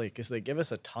kind of silly because they give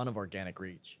us a ton of organic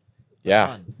reach. Yeah.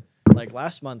 Ton. Like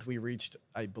last month, we reached,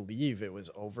 I believe it was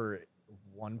over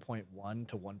 1.1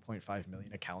 to 1.5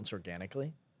 million accounts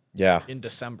organically. Yeah. In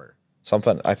December.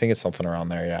 I think it's something around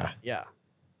there. Yeah. Yeah.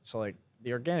 So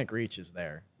the organic reach is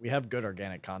there. We have good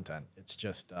organic content. It's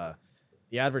just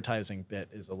the advertising bit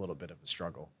is a little bit of a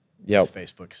struggle. Yep. With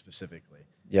Facebook specifically.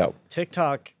 Yep.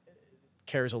 TikTok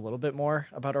cares a little bit more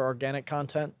about our organic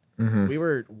content. Mm-hmm. We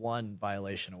were 1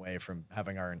 violation away from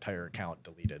having our entire account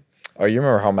deleted. Oh, you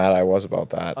remember how mad I was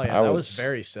about that? Oh, yeah, that was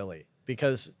very silly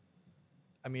because,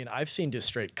 I've seen just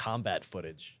straight combat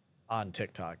footage on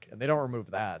TikTok, and they don't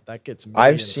remove that. That gets millions.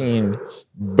 I've seen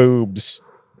boobs.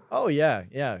 Oh, yeah.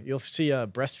 You'll see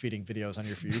breastfeeding videos on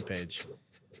your For You page.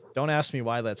 Don't ask me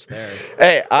why that's there.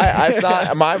 Hey, I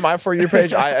saw my For You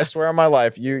page. I swear on my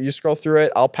life, you scroll through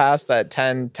it, I'll pass that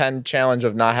 10 challenge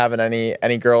of not having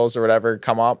any girls or whatever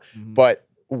come up, but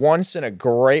once in a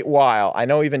great while, I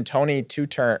know even Tony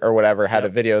Two-Turn or whatever had a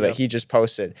video that he just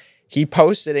posted. He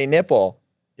posted a nipple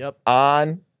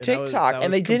on TikTok,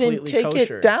 and they didn't take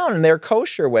kosher. It down, and they're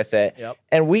kosher with it. Yep.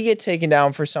 And we get taken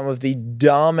down for some of the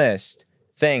dumbest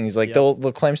things. Like they'll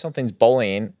claim something's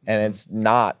bullying, and it's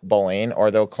not bullying,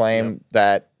 or they'll claim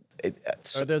that.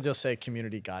 Or they'll just say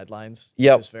community guidelines,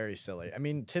 which is very silly.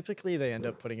 Typically they end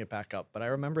up putting it back up, but I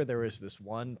remember there was this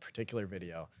one particular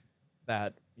video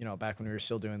that, back when we were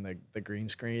still doing the green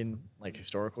screen,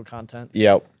 historical content.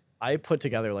 Yep. I put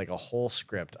together a whole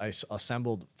script. I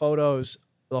assembled photos,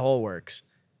 the whole works.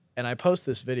 And I post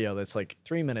this video that's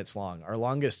 3 minutes long, our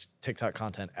longest TikTok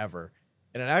content ever.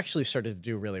 And it actually started to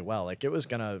do really well. It was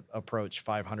going to approach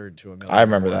 500 to 1 million I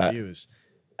remember that. views.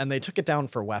 And they took it down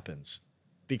for weapons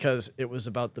because it was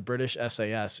about the British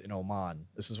SAS in Oman.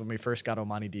 This is when we first got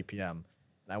Omani DPM. And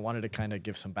I wanted to kind of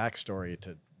give some backstory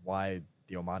to why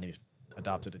the Omanis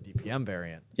adopted a DPM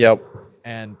variant. Yep.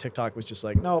 And TikTok was just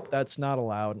nope, that's not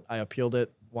allowed. I appealed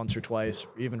it once or twice,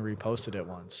 even reposted it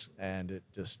once, and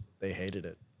they hated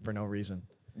it for no reason.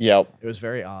 Yep. It was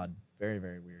very odd. Very,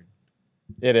 very weird.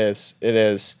 It is.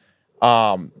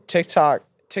 TikTok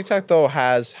though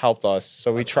has helped us.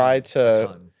 So we try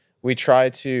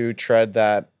to tread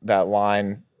that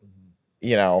line,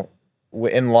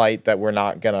 in light that we're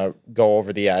not gonna go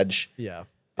over the edge. Yeah.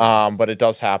 But it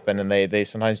does happen, and they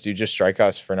sometimes do just strike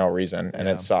us for no reason, and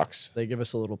it sucks. They give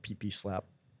us a little pee slap.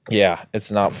 Yeah,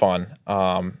 it's not fun.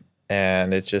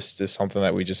 And it just is something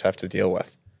that we just have to deal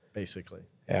with. Basically.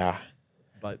 Yeah.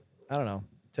 But I don't know.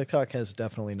 TikTok has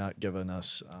definitely not given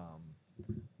us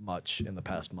much in the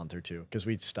past month or two because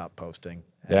we'd stopped posting.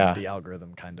 And the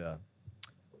algorithm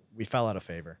we fell out of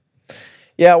favor.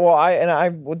 Yeah, well, I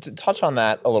would touch on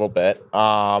that a little bit.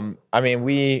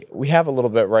 We have a little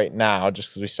bit right now just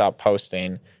because we stopped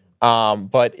posting,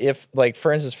 But if, like,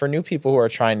 for instance, for new people who are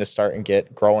trying to start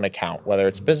and grow an account, whether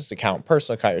it's a business account,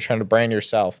 personal account, you're trying to brand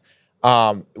yourself.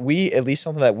 We, at least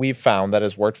something that we've found that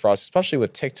has worked for us, especially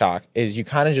with TikTok, is you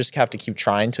kind of just have to keep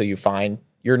trying until you find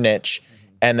your niche,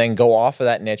 and then go off of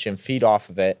that niche and feed off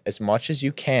of it as much as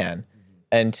you can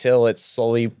until it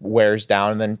slowly wears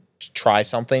down, and then try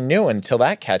something new until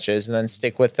that catches, and then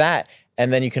stick with that.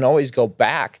 And then you can always go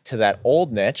back to that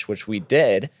old niche, which we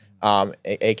did,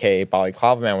 aka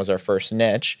Balaclava Man was our first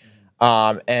niche.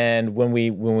 And when we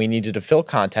needed to fill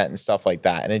content and stuff like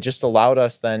that, and it just allowed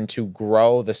us then to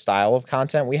grow the style of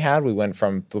content we had. We went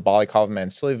from the Balaclava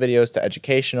Man silly videos to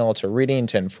educational to reading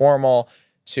to informal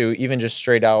to even just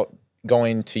straight out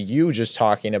going to you just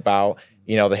talking about,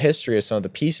 you know, the history of some of the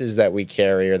pieces that we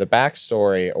carry or the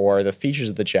backstory or the features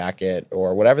of the jacket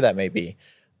or whatever that may be.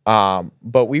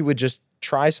 But we would just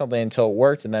try something until it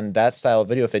worked. And then that style of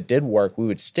video, if it did work, we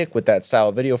would stick with that style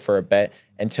of video for a bit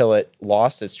until it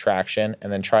lost its traction,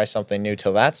 and then try something new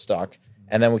till that stuck.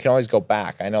 And then we can always go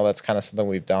back. I know that's kind of something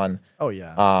we've done. Oh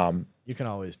yeah. You can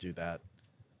always do that.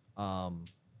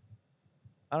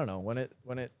 I don't know, when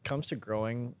it comes to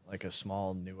growing like a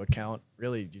small new account,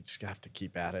 really you just have to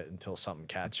keep at it until something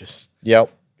catches.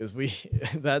 Yep. Because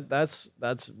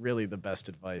that's really the best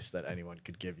advice that anyone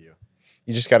could give you.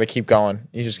 You just got to keep going.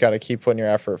 You just got to keep putting your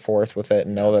effort forth with it,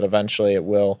 and know that eventually it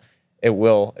will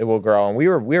grow. And we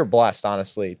were blessed,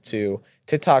 honestly, to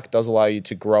TikTok does allow you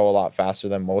to grow a lot faster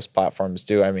than most platforms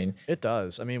do. I mean, it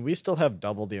does. I mean, we still have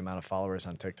double the amount of followers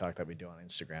on TikTok that we do on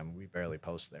Instagram. We barely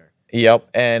post there. Yep.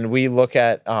 And we look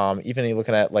at even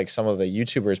looking at like some of the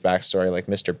YouTubers' backstory, like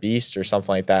Mr. Beast or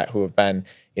something like that, who have been,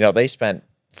 you know, they spent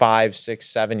 5, 6,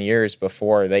 7 years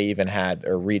before they even had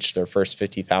or reached their first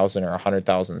 50,000 or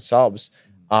 100,000 subs,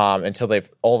 until they've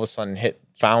all of a sudden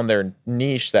found their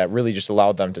niche that really just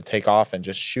allowed them to take off and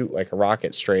just shoot like a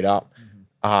rocket straight up.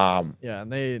 Yeah, and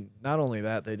they not only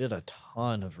that, they did a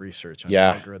ton of research on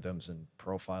algorithms and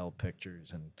profile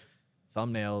pictures and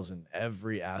thumbnails and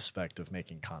every aspect of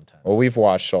making content. Well, we've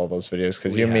watched all those videos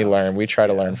because you and me learn. We try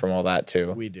to learn from all that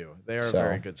too. We do. They are a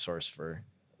very good source for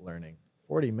learning.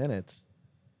 40 minutes?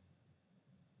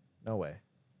 No way.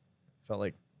 Felt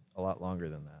like a lot longer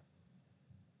than that.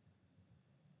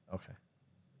 Okay.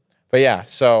 But yeah,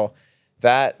 so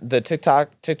that the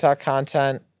TikTok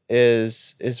content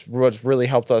is what's really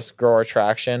helped us grow our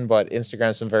traction, but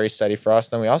Instagram's been very steady for us.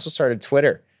 Then we also started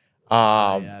Twitter.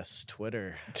 Yes,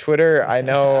 Twitter. Twitter, I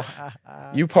know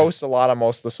you post a lot on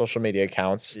most of the social media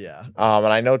accounts. Yeah. And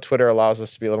I know Twitter allows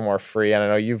us to be a little more free. And I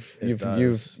know you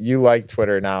like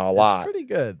Twitter now a lot. It's pretty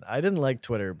good. I didn't like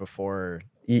Twitter before.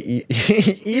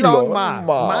 Elon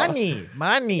money.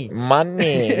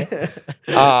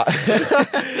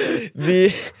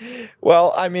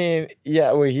 Well, I mean,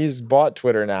 yeah, well, he's bought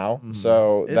Twitter now,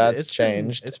 so that's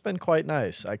changed. It's been quite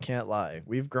nice. I can't lie.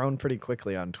 We've grown pretty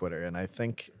quickly on Twitter, and I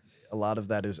think a lot of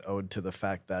that is owed to the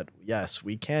fact that, yes,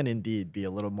 we can indeed be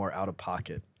a little more out of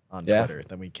pocket on Twitter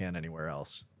than we can anywhere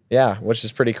else. Yeah, which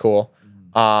is pretty cool.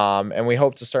 And we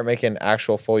hope to start making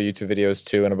actual full YouTube videos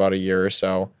too in about a year or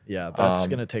so. Yeah, that's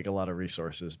going to take a lot of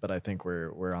resources, but I think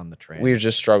we're on the train. We're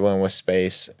just struggling with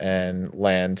space and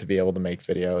land to be able to make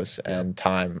videos and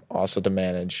time also to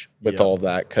manage with all of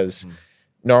that. Because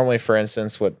normally, for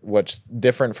instance, what's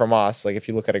different from us, like if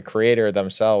you look at a creator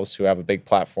themselves who have a big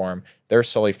platform, they're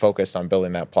solely focused on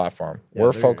building that platform. Yeah,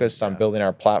 we're focused on building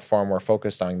our platform. We're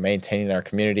focused on maintaining our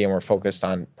community, and we're focused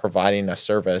on providing a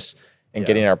service and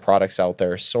getting our products out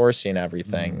there, sourcing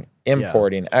everything,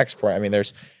 importing, export. I mean,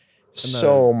 there's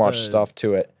so much stuff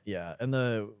to it. Yeah, and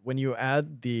when you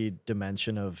add the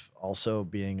dimension of also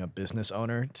being a business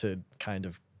owner to kind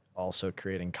of also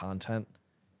creating content,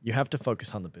 you have to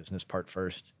focus on the business part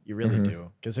first. You really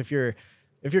do, because if your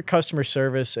customer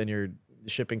service and your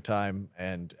shipping time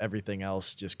and everything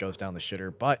else just goes down the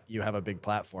shitter, but you have a big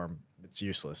platform, it's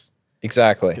useless.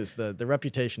 Exactly. Because the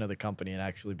reputation of the company and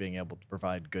actually being able to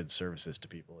provide good services to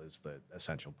people is the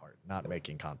essential part, not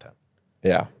making content.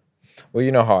 Yeah. Well,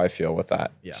 you know how I feel with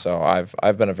that. Yeah. So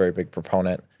I've been a very big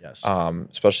proponent, yes.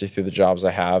 Especially through the jobs I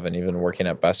have and even working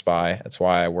at Best Buy. That's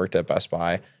why I worked at Best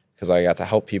Buy, because I got to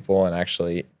help people and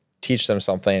actually teach them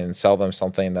something and sell them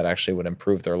something that actually would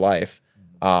improve their life,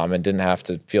 and didn't have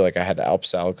to feel like I had to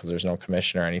upsell because there's no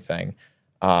commission or anything.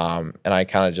 And I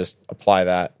kind of just apply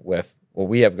that with what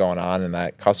we have going on, and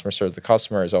that customer service, the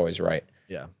customer is always right.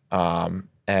 Yeah.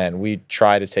 And we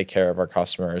try to take care of our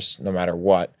customers no matter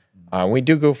what. We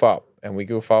do goof up, and we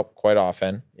goof up quite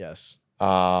often. Yes.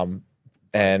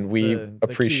 And we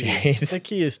appreciate the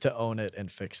key is to own it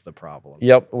and fix the problem.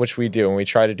 Yep, which we do, and we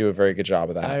try to do a very good job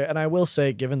of that. And I will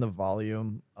say, given the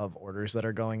volume of orders that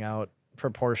are going out,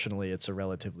 proportionally, it's a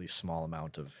relatively small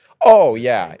amount of. Oh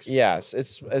yeah, Mistakes. yes.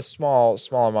 It's a small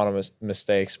amount of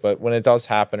mistakes, but when it does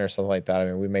happen or something like that, I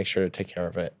mean, we make sure to take care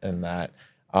of it, and that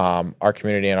our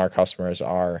community and our customers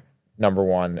are number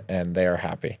one, and they are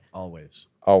happy Always,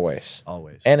 always,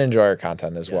 always. and enjoy our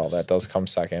content as well. Yes. That does come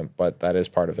second, but that is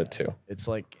part of it too.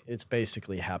 It's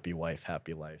basically happy wife,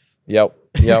 happy life. Yep.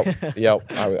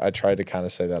 I tried to kind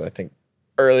of say that, I think,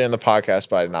 early in the podcast,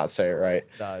 but I did not say it right.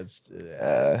 No,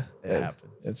 it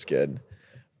happens. It's good.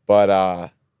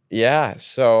 But yeah,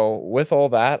 so with all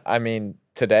that, I mean,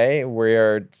 today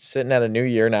we're sitting at a new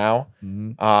year now.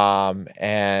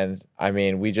 And I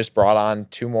mean, we just brought on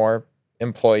 2 more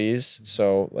employees.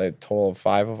 So like total of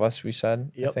 5 of us, we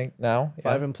said, I Yep. think now.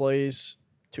 5 employees,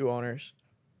 2 owners,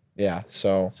 Yeah.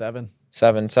 So 7.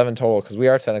 7 total, because we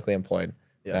are technically employed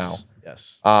Yes.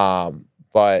 Yes. now.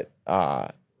 But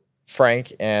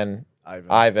Frank and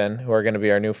Ivan, who are going to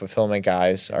be our new fulfillment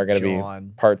guys, are going to be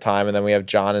John. part-time. And then we have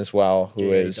John as well,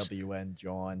 who is JWN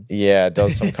John. Yeah,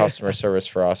 does some customer service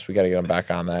for us. We got to get him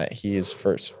back on that. He is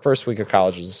first week of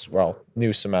colleges,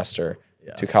 new semester,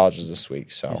 Yeah. 2 colleges this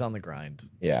week. So He's on the grind.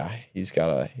 yeah, he's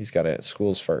got to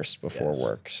schools first before Yes.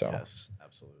 work. So, Yes,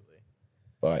 absolutely.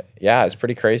 but yeah, it's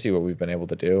pretty crazy what we've been able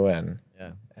to do, and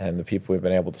Yeah. the people we've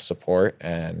been able to support,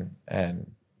 and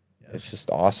it's just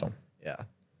awesome. Yeah.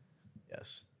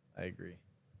 Yes, I agree.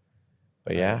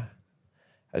 But yeah,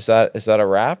 is that a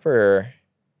wrap, or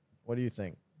What do you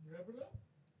think?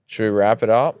 should we wrap it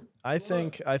up? I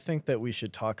think that we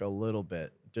should talk a little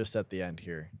bit just at the end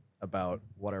here about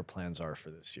what our plans are for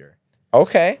this year.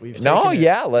 Okay. We've No, taken it-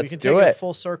 yeah, we let's can do take it.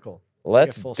 full circle.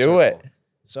 Let's Take a full do it. circle.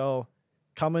 So,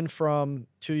 coming from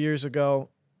 2 years ago,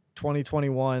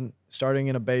 2021, starting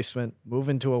in a basement,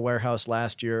 moving to a warehouse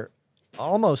last year,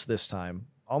 almost this time,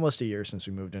 almost a year since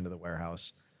we moved into the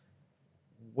warehouse.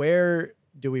 Where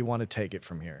do we want to take it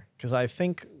from here? Because I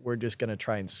think we're just going to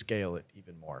try and scale it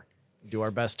even more. Do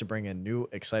our best to bring in new,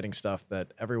 exciting stuff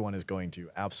that everyone is going to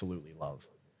absolutely love.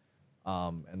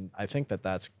 And I think that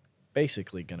that's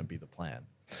basically going to be the plan.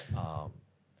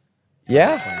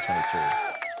 Yeah. 2023.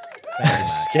 Thank you, Matt.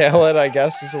 Scale it, I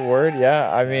guess, is a word.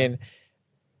 Yeah. I mean,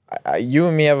 you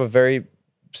and me have a very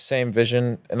same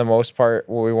vision in the most part,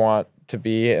 what we want to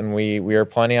be. And we are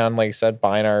planning on, like I said,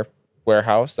 buying our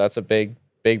warehouse. That's a big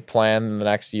plan in the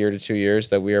next year to 2 years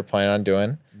that we are planning on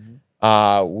doing.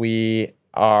 We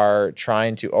are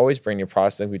trying to always bring new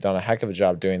products. I think we've done a heck of a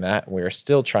job doing that. And we are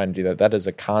still trying to do that. That is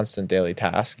a constant daily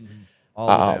task. All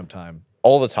the damn time.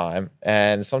 All the time.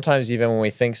 And sometimes even when we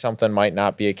think something might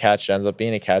not be a catch, it ends up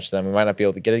being a catch, then we might not be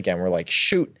able to get it again. We're like,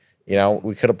 shoot,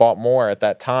 we could have bought more at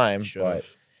that time, but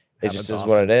it just is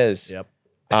what it is. Yep.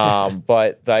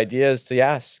 But the idea is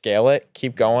to, scale it,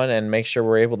 keep going, and make sure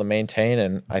we're able to maintain.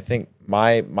 And I think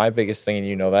my biggest thing,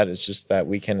 and that, is just that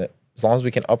we can, as long as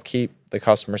we can upkeep the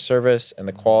customer service and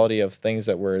the quality of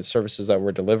services that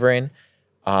we're delivering,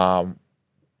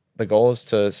 the goal is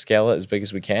to scale it as big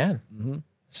as we can. Mm-hmm.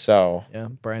 So yeah,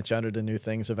 branch out into new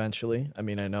things eventually. I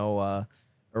mean, I know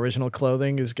original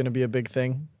clothing is going to be a big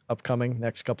thing upcoming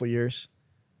next couple of years.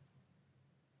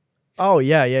 Oh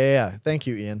yeah. Thank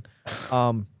you, Ian.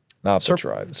 not the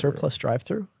drive-through. Surplus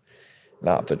drive-through.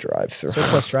 Not the drive-through.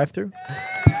 Surplus drive-through.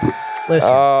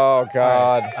 Listen. Oh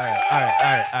God. All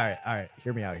right.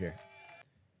 Hear me out here.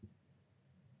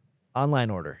 Online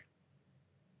order.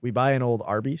 We buy an old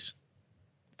Arby's.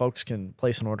 Folks can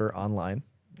place an order online.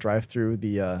 Drive through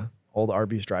the old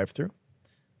Arby's drive-through.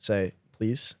 Say,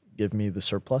 please give me the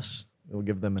surplus. We'll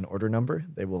give them an order number.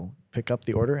 They will pick up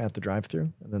the order at the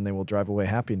drive-through, and then they will drive away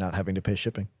happy, not having to pay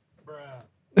shipping.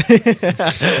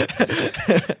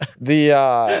 Maybe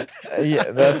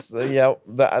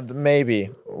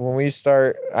when we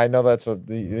start, I know that's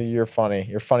you're funny.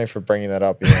 You're funny for bringing that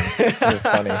up, Ian. You're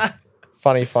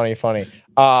funny.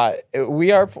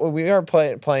 We are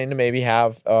planning to maybe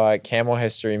have a Camo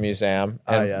History Museum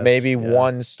and maybe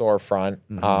one storefront.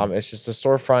 Mm-hmm. It's just a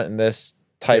storefront in this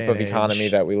type of economy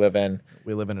that we live in.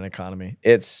 We live in an economy.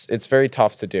 It's very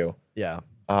tough to do. Yeah.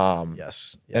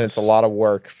 Yes. And it's a lot of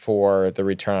work for the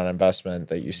return on investment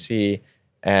that you see,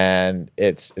 and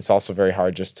it's also very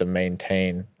hard just to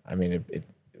maintain. I mean,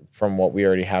 from what we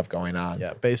already have going on.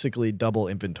 Yeah, basically double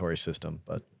inventory system,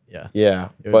 but yeah,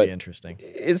 it would be interesting.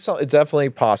 It's definitely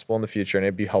possible in the future, and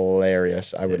it'd be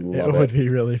hilarious. I would love it. It would be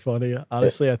really funny.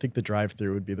 Honestly, I think the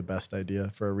drive-through would be the best idea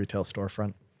for a retail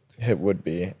storefront. It would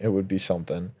be. It would be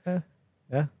something. Yeah.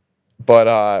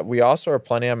 But we also are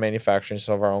planning on manufacturing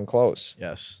some of our own clothes.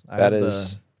 Yes. I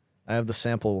have the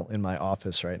sample in my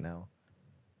office right now.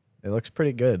 It looks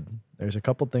pretty good. There's a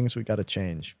couple things we got to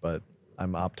change, but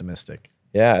I'm optimistic.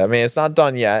 Yeah, I mean, it's not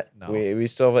done yet. No. We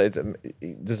still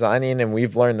designing, and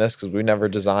we've learned this because we've never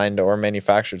designed or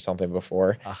manufactured something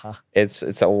before. It's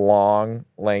a long,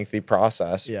 lengthy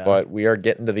process, Yeah. but we are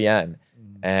getting to the end,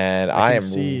 and I can am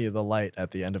see the light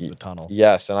at the end of the tunnel.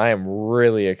 Yes, and I am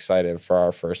really excited for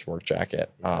our first work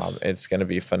jacket. Yes. It's going to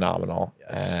be phenomenal,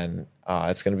 Yes. and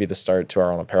it's going to be the start to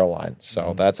our own apparel line.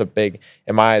 So that's a big,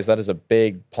 in my eyes, that is a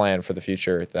big plan for the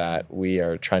future that we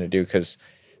are trying to do because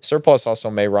surplus also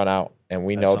may run out, and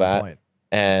we At know some that. point.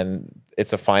 And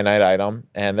it's a finite item,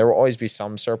 and there will always be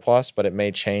some surplus, but it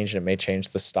may change, and it may change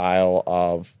the style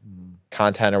of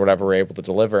content or whatever we're able to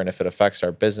deliver. And if it affects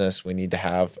our business, we need to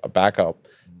have a backup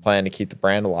plan to keep the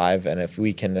brand alive. And if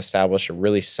we can establish a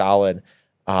really solid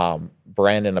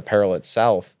brand and apparel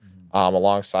itself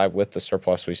alongside with the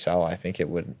surplus we sell, I think it's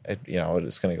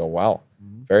going to go well,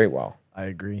 very well. I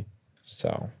agree.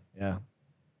 So, Yeah.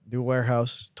 New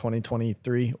warehouse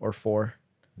 2023 or 4.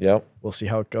 yep. We'll see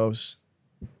how it goes.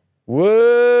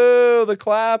 Whoa, the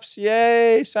claps.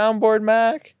 Yay. Soundboard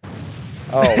Mac.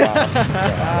 Oh,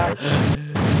 wow.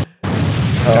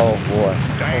 Oh, boy.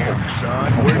 Damn,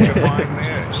 son, where'd you find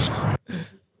this?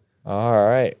 All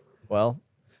right. Well,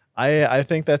 I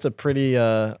think that's a pretty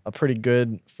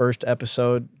good first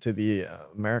episode to the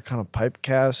Americana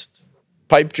Pipecast.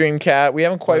 Pipe Dream Cat. We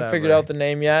haven't quite Whatever. figured out the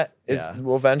name yet. Yeah.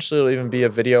 Well, eventually it'll even be a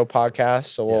video podcast,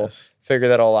 so we'll Yes. figure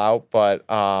that all out. But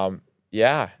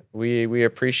yeah, we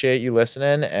appreciate you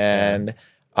listening, and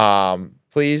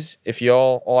please, if you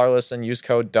all are listening, use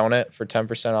code DONUT for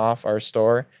 10% off our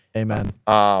store. Amen.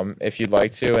 If you'd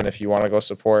like to, and if you want to go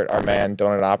support our man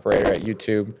Donut Operator at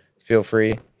YouTube, feel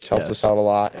free. He's helped us out a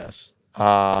lot. Yes.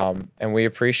 And we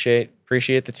appreciate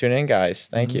the tune in, guys.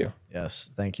 Thank you. Yes. Thank you.